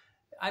people,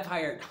 I've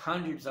hired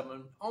hundreds of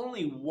them.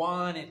 Only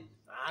one in,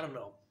 I don't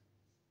know,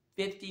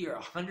 50 or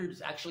 100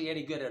 is actually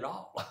any good at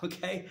all,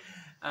 okay?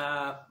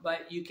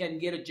 But you can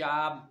get a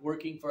job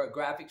working for a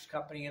graphics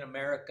company in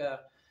America,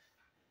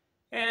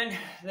 and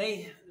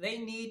they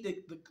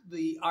need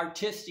the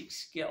artistic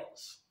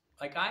skills.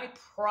 Like, I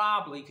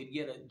probably could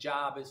get a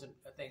job as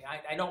a thing.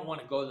 I don't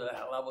want to go to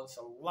that level. It's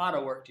a lot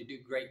of work to do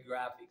great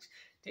graphics.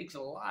 It takes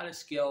a lot of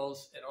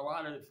skills and a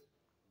lot of,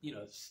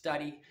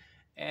 study.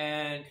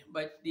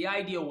 But the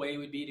ideal way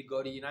would be to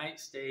go to the United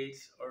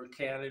States or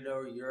Canada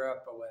or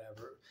Europe or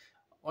whatever,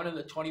 one of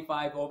the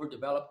 25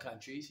 overdeveloped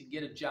countries, and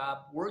get a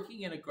job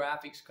working in a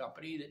graphics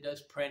company that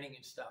does printing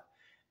and stuff.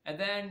 And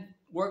then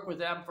work with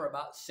them for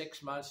about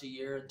 6 months, a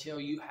year, until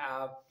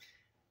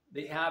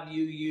they're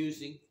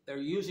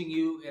using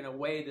you in a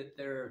way that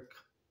they're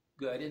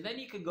good. And then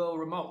you can go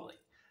remotely.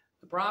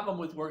 The problem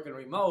with working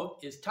remote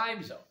is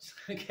time zones,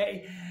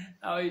 okay?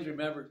 I always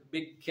remember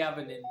Big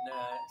Kevin in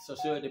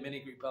Sosua,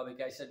 Dominican Republic.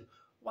 I said,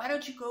 why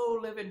don't you go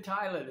live in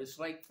Thailand? It's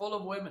like full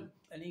of women.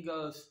 And he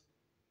goes,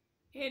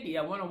 Andy,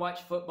 I want to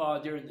watch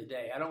football during the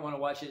day. I don't want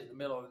to watch it in the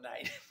middle of the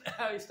night.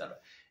 I always thought,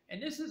 and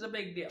this is a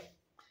big deal,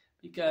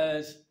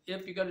 because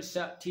if you're going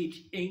to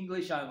teach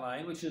English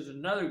online, which is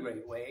another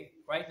great way,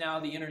 right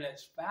now the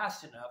internet's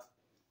fast enough,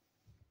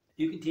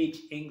 you can teach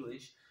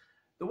English.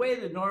 The way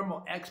the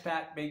normal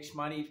expat makes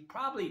money,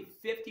 probably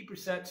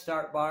 50%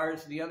 start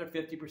bars, and the other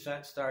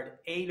 50% start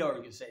aid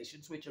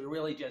organizations, which are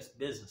really just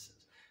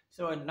businesses.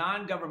 So a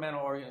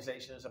non-governmental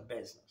organization is a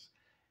business.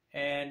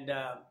 And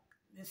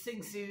this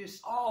thing's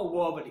just all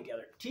woven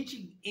together.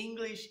 Teaching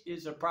English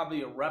is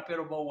probably a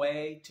reputable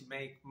way to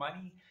make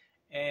money,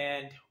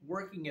 and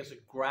working as a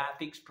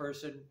graphics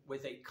person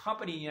with a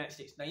company in the United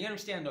States. Now, you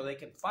understand, though, they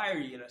can fire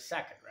you in a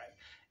second, right?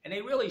 And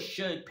they really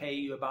should pay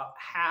you about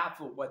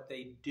half of what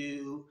they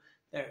do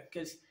there,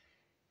 because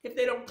if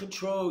they don't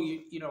control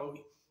you,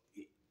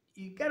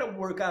 you got to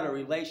work out a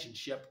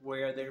relationship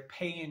where they're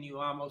paying you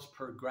almost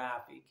per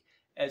graphic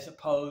as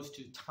opposed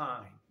to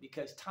time,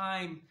 because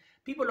time,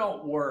 people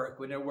don't work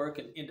when they're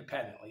working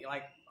independently.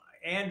 Like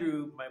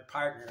Andrew, my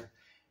partner,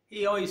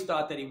 he always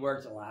thought that he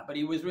worked a lot, but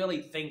he was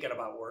really thinking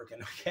about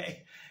working,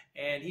 okay?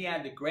 And he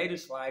had the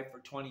greatest life for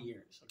 20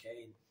 years,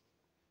 okay?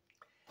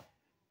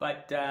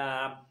 But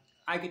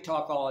I could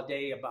talk all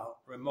day about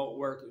remote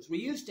workers. We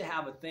used to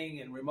have a thing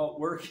in remote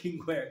working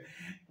where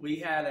we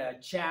had a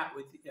chat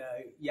with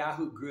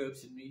Yahoo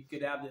groups, and you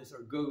could have this,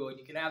 or Google, and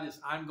you could have this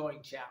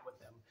ongoing chat with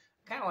them,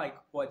 kind of like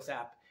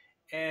WhatsApp.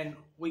 And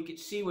we could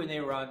see when they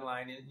were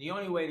online, and the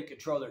only way to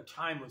control their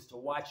time was to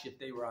watch if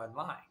they were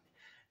online.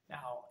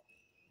 Now,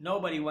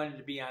 nobody wanted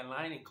to be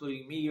online,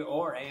 including me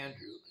or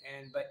Andrew.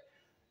 But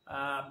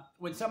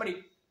when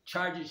somebody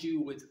charges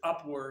you with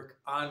Upwork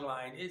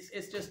online,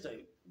 it's just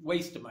a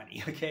waste of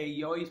money, okay?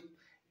 You always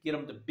get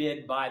them to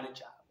bid by the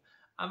job.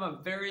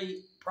 I'm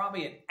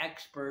probably an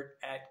expert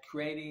at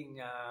creating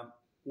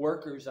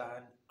workers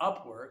on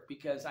Upwork,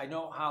 because I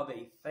know how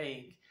they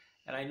think,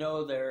 and I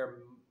know their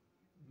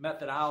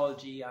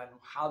methodology on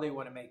how they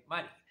want to make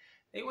money.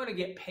 They want to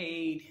get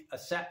paid a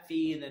set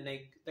fee, and then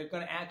they're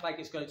going to act like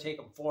it's going to take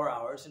them 4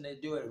 hours, and they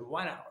do it in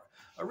 1 hour.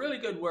 A really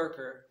good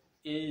worker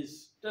it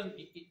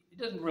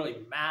doesn't really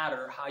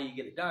matter how you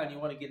get it done. You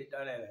want to get it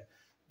done at a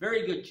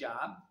very good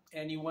job,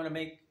 and you want to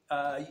make,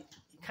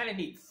 you kind of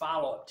need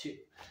follow-up too.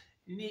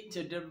 You need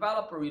to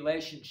develop a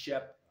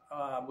relationship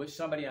with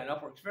somebody on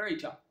Upwork. It's very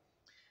tough.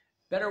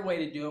 Better way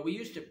to do it, we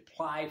used to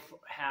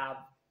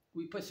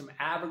we put some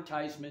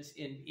advertisements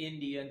in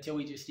India until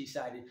we just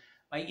decided,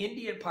 my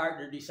Indian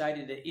partner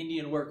decided that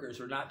Indian workers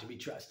were not to be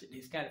trusted.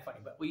 It's kind of funny,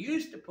 but we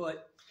used to put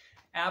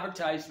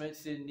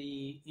advertisements in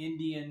the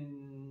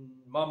Indian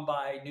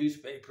Mumbai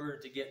newspaper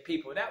to get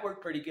people. That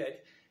worked pretty good.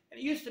 And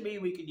it used to be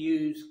we could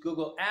use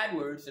Google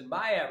AdWords and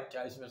buy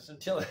advertisements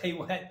until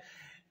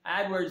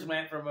AdWords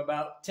went from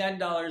about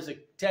 $10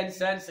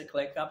 cents a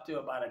click up to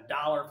about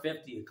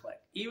 $1.50 a click.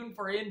 Even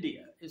for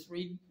India, it's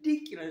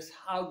ridiculous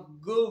how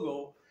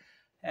Google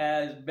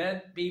has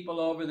bent people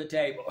over the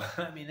table.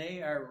 I mean,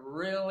 they are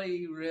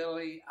really,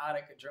 really out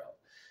of control.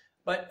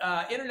 But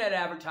internet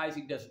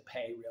advertising doesn't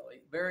pay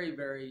really. Very,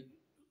 very,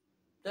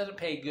 doesn't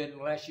pay good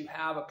unless you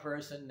have a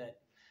person that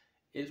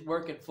is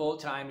working full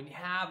time and you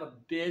have a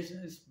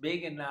business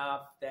big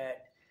enough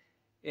that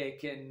it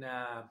can,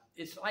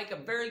 it's like a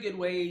very good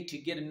way to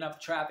get enough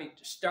traffic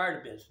to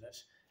start a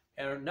business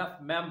and enough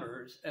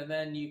members, and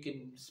then you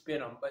can spin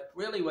them. But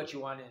really what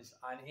you want is,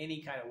 on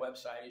any kind of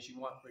website, is you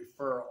want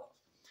referrals.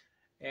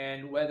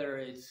 And whether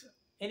it's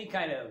any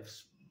kind of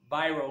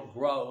viral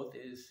growth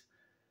is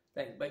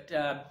thing. But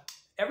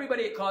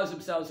everybody that calls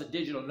themselves a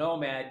digital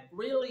nomad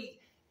really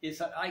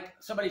is like,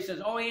 somebody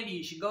says, oh, Andy,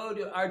 you should go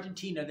to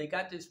Argentina. They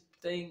got this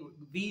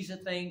visa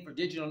thing for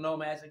digital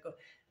nomads.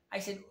 I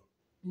said,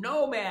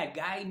 nomad,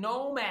 guy,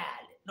 nomad.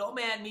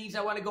 nomad means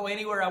I want to go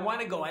anywhere I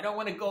want to go. I don't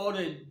want to go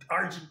to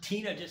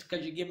Argentina just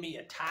because you give me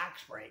a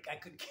tax break. I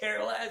could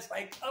care less.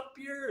 Like, up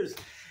yours.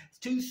 It's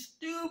too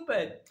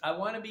stupid. I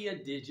want to be a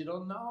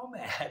digital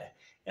nomad.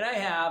 And I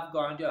have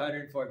gone to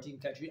 114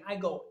 countries. I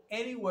go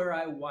anywhere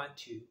I want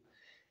to.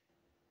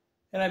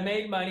 And I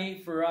made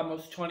money for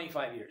almost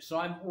 25 years. So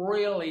I'm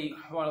really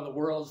one of the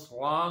world's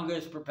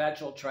longest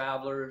perpetual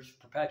travelers,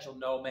 perpetual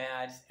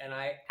nomads, and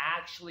I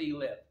actually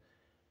live.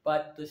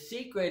 But the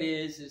secret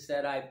is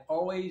that I've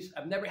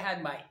never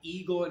had my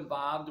ego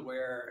involved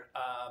where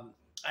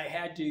I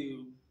had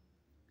to,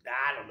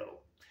 I don't know,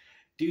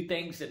 do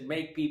things that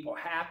make people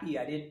happy.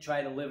 I didn't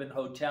try to live in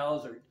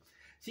hotels or,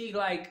 see,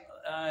 like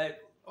a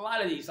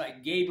lot of these,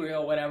 like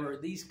Gabriel, whatever,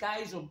 these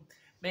guys will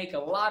make a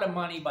lot of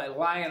money by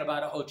lying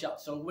about a hotel.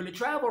 So when a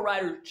travel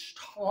writer's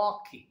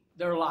talking,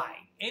 they're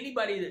lying.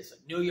 Anybody that's a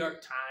New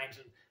York Times,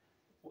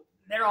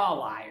 they're all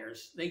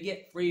liars. They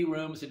get free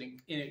rooms in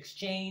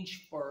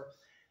exchange for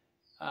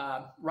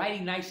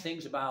writing nice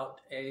things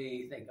about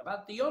a thing.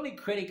 About the only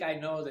critic I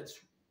know that's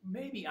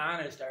maybe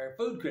honest are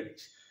food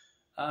critics.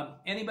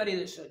 Anybody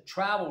that's a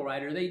travel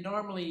writer, they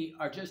normally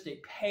are just a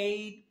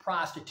paid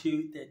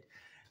prostitute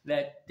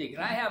that thing.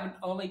 And I haven't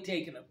only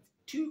taken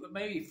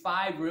maybe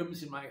 5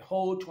 rooms in my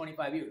whole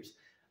 25 years.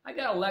 I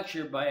got a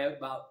lecture by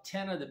about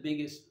 10 of the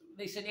biggest.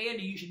 They said,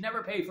 Andy, you should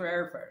never pay for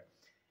airfare.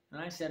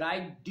 And I said,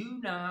 I do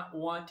not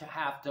want to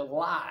have to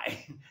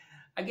lie.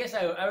 I guess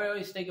I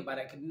always think about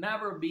it. I could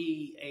never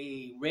be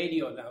a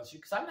radio announcer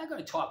because I'm not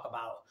going to talk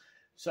about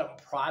some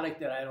product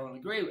that I don't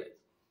agree with.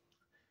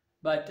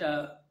 But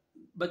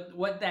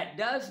what that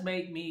does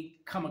make me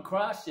come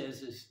across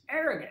is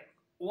arrogant.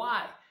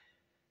 Why?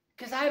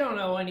 Because I don't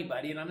know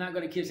anybody, and I'm not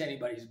going to kiss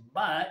anybody's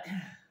butt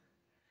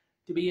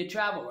to be a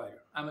travel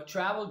writer. I'm a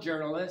travel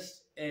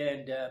journalist,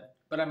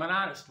 but I'm an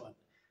honest one.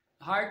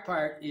 The hard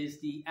part is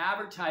the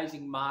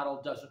advertising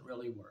model doesn't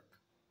really work.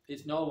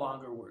 It no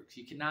longer works.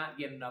 You cannot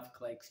get enough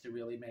clicks to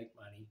really make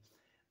money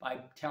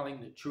by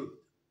telling the truth.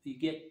 You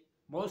get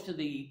most of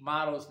the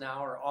models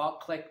now are all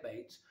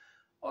clickbaits,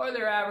 or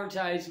they're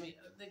advertising.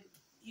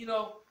 You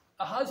know,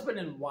 a husband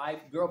and wife,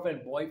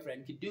 girlfriend,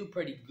 boyfriend can do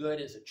pretty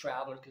good as a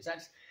traveler because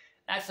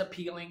that's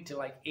appealing to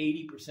like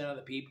 80% of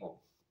the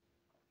people.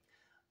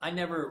 I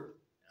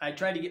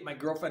tried to get my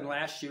girlfriend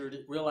last year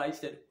to realize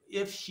that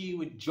if she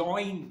would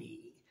join me,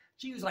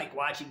 she was like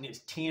watching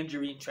this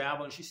Tangerine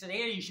Travel, and she said,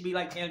 Andy, you should be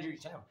like Tangerine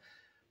Travel.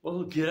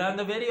 Well, get on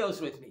the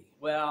videos with me.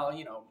 Well,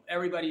 you know,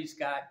 everybody's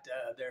got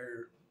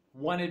their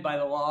wanted by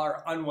the law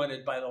or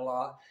unwanted by the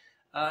law.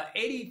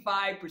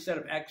 85%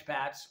 of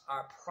expats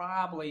are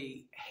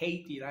probably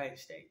hate the United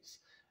States.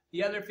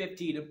 The other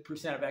 15%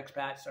 of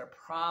expats are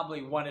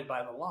probably wanted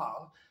by the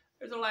law.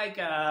 There's like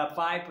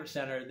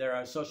 5% are there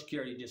on Social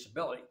Security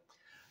disability.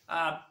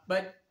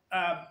 But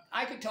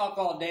I could talk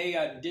all day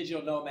on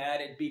digital nomad.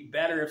 It'd be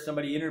better if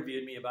somebody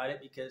interviewed me about it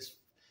because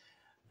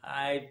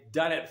I've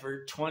done it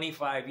for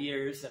 25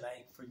 years and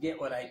I forget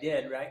what I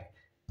did, right?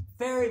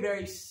 Very,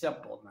 very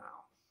simple now.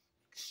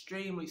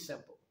 Extremely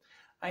simple.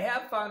 I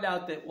have found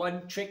out that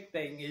one trick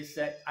thing is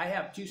that I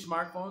have 2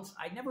 smartphones.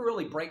 I never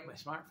really break my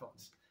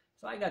smartphones.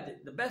 So I got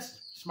the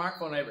best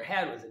smartphone I ever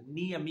had was a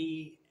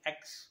Xiaomi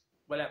X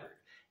whatever.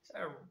 It's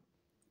a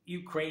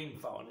Ukraine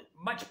phone.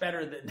 Much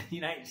better than the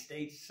United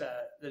States,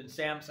 than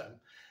Samsung.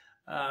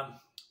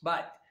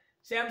 But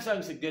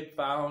Samsung's a good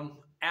phone.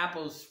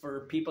 Apple's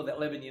for people that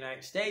live in the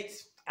United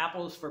States.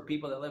 Apple's for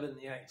people that live in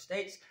the United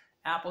States.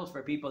 Apple's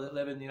for people that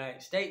live in the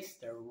United States.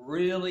 They're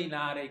really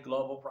not a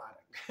global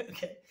product.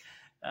 Okay.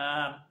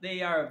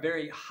 They are a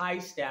very high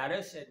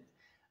status, and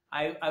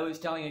I was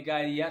telling a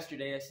guy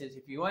yesterday, I says,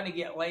 if you want to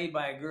get laid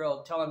by a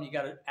girl, tell them you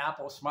got an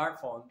Apple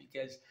smartphone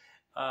because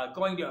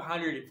going to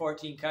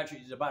 114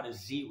 countries is about a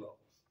 0.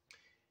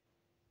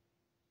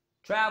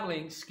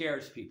 Traveling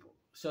scares people.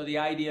 So the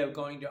idea of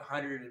going to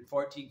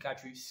 114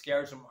 countries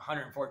scares them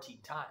 114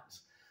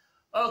 times.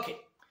 Okay,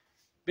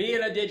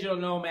 being a digital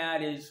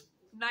nomad is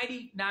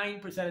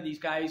 99% of these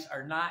guys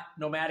are not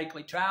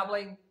nomadically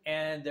traveling,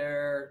 and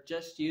they're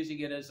just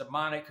using it as a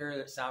moniker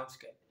that sounds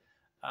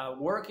good.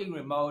 Working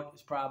remote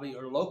is probably,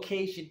 or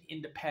location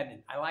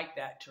independent. I like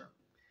that term.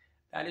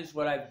 That is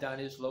what I've done,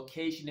 is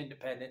location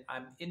independent.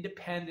 I'm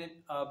independent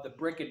of the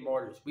brick and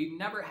mortars. We've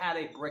never had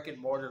a brick and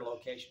mortar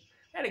location.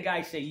 I had a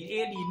guy say,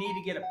 Andy, you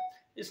need to get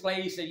this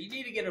lady said, you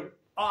need to get an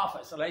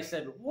office. And I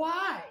said,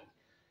 why?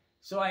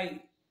 So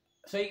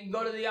you can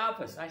go to the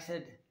office. I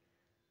said,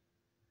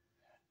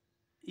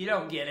 you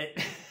don't get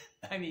it.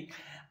 I mean,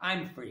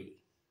 I'm free.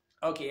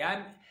 Okay,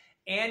 I'm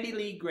Andy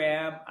Lee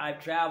Graham.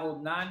 I've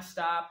traveled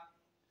nonstop.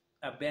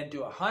 I've been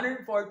to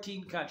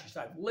 114 countries.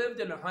 I've lived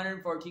in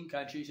 114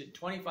 countries in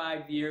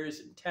 25 years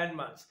and 10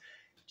 months.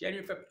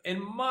 January, February.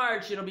 In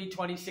March, it'll be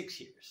 26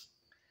 years.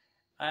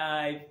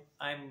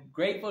 I'm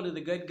grateful to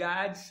the good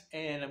gods,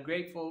 and I'm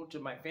grateful to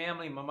my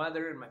family, my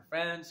mother, and my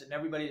friends, and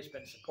everybody that's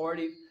been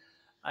supportive.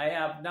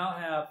 I'm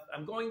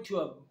going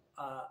to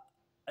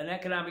an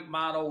economic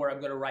model where I'm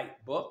going to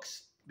write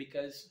books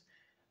because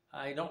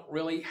I don't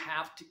really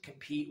have to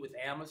compete with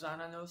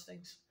Amazon on those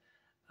things.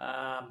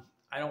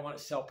 I don't want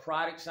to sell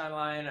products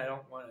online. I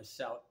don't want to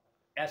sell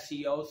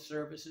SEO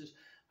services.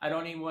 I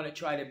don't even want to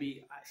try to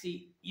be,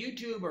 see,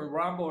 YouTube or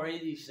Rumble or any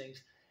of these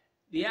things,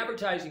 the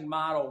advertising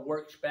model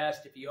works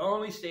best if you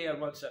only stay on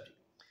one subject.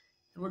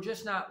 And we're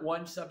just not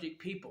one subject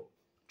people.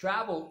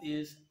 Travel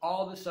is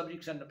all the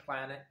subjects on the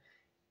planet,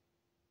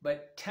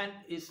 but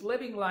it's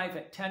living life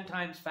at 10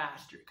 times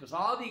faster, because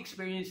all the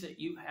experience that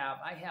you have,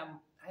 I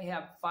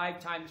have 5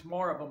 times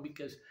more of them,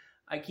 because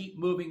I keep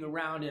moving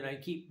around and I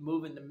keep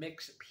moving the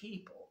mix of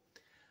people.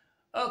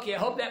 Okay, I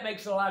hope that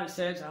makes a lot of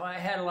sense. I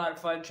had a lot of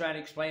fun trying to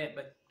explain it,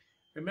 but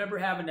remember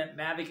having that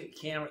Mavic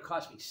camera. It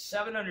cost me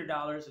 $700, and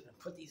I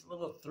put these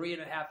little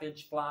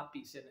 3.5-inch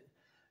floppies in it.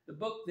 The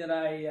book that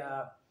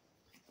I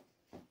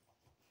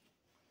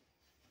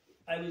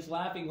was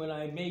laughing when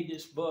I made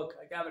this book.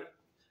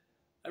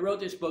 I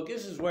wrote this book.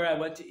 This is where I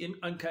went to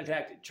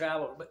uncontacted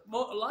travel. But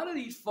a lot of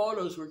these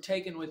photos were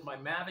taken with my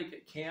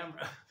Mavic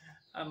camera.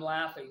 I'm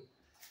laughing.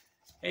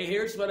 Hey,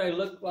 here's what I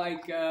looked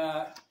like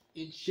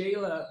in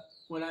Shayla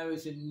when I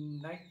was in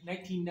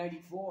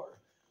 1994.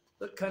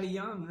 Look kind of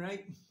young,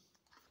 right?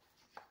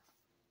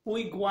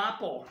 Muy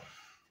guapo.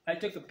 I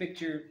took a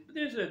picture.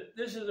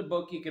 This is a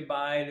book you can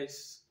buy, and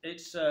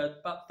it's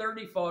about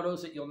 30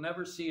 photos that you'll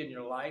never see in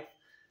your life.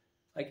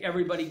 Like,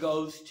 everybody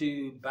goes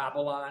to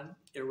Babylon,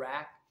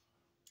 Iraq.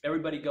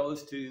 Everybody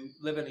goes to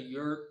live in a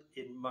yurt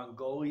in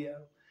Mongolia.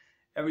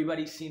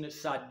 Everybody's seen a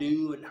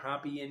sadhu in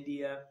Hampi,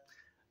 India.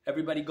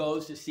 Everybody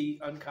goes to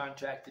see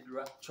uncontracted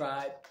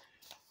tribe.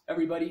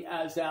 Everybody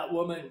has that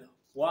woman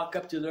walk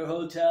up to their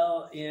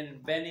hotel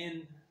in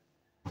Benin.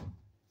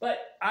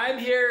 But I'm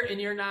here and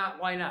you're not.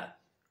 Why not?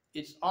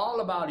 It's all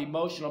about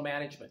emotional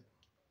management.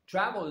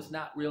 Travel is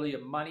not really a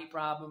money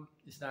problem.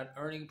 It's not an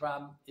earning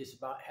problem. It's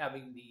about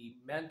having the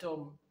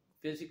mental,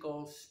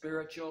 physical,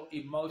 spiritual,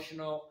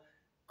 emotional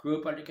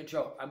group under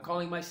control. I'm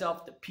calling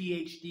myself the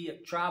PhD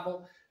of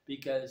travel,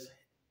 because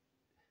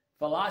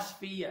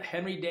philosophy of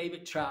Henry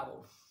David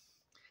travel.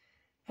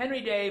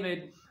 Henry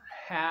David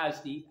has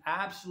the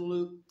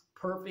absolute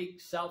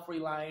perfect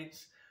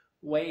self-reliance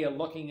way of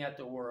looking at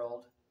the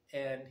world,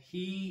 and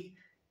he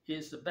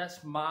is the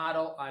best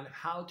model on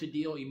how to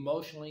deal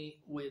emotionally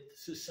with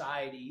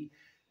society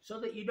so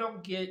that you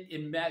don't get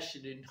enmeshed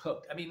and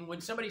hooked. I mean,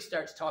 when somebody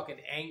starts talking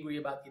angry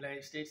about the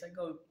United States, I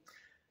go,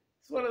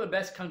 it's one of the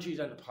best countries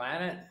on the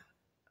planet.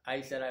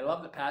 I said, I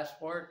love the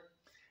passport.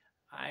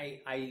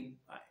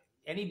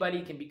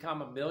 Anybody can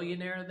become a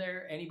millionaire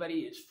there.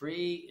 Anybody is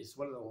free. It's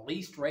one of the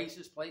least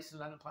racist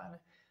places on the planet.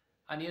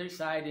 On the other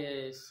side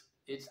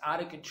it's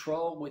out of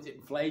control with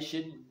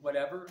inflation,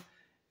 whatever.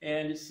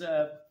 And it's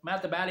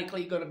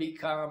mathematically going to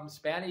become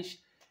Spanish.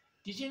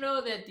 Did you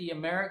know that the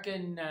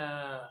American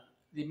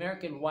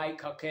white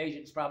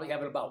Caucasians probably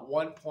have about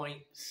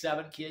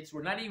 1.7 kids?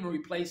 We're not even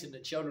replacing the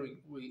children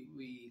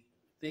we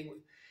think.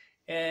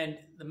 And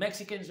the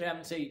Mexicans are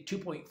having, say,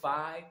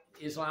 2.5.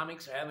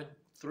 Islamics are having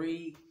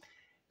 3.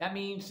 That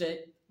means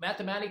that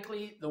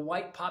mathematically the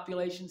white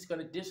population is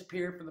going to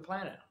disappear from the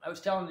planet. I was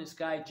telling this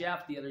guy,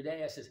 Jeff, the other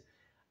day, I says,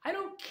 I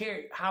don't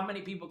care how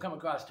many people come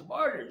across the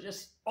border.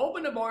 Just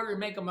open the border and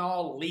make them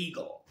all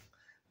legal.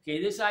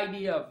 Okay, this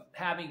idea of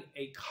having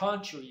a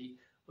country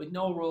with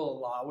no rule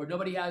of law, where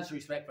nobody has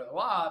respect for the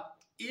law,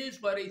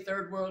 is what a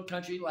third world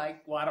country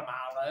like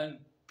Guatemala and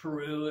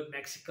Peru and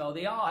Mexico,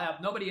 they all have.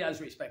 Nobody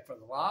has respect for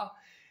the law.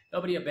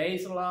 Nobody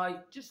obeys the law.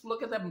 Just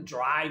look at them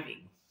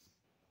driving.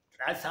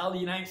 That's how the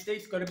United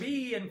States is going to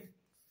be in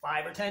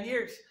 5 or 10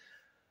 years.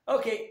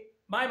 Okay,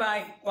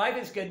 bye-bye. Life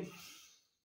is good.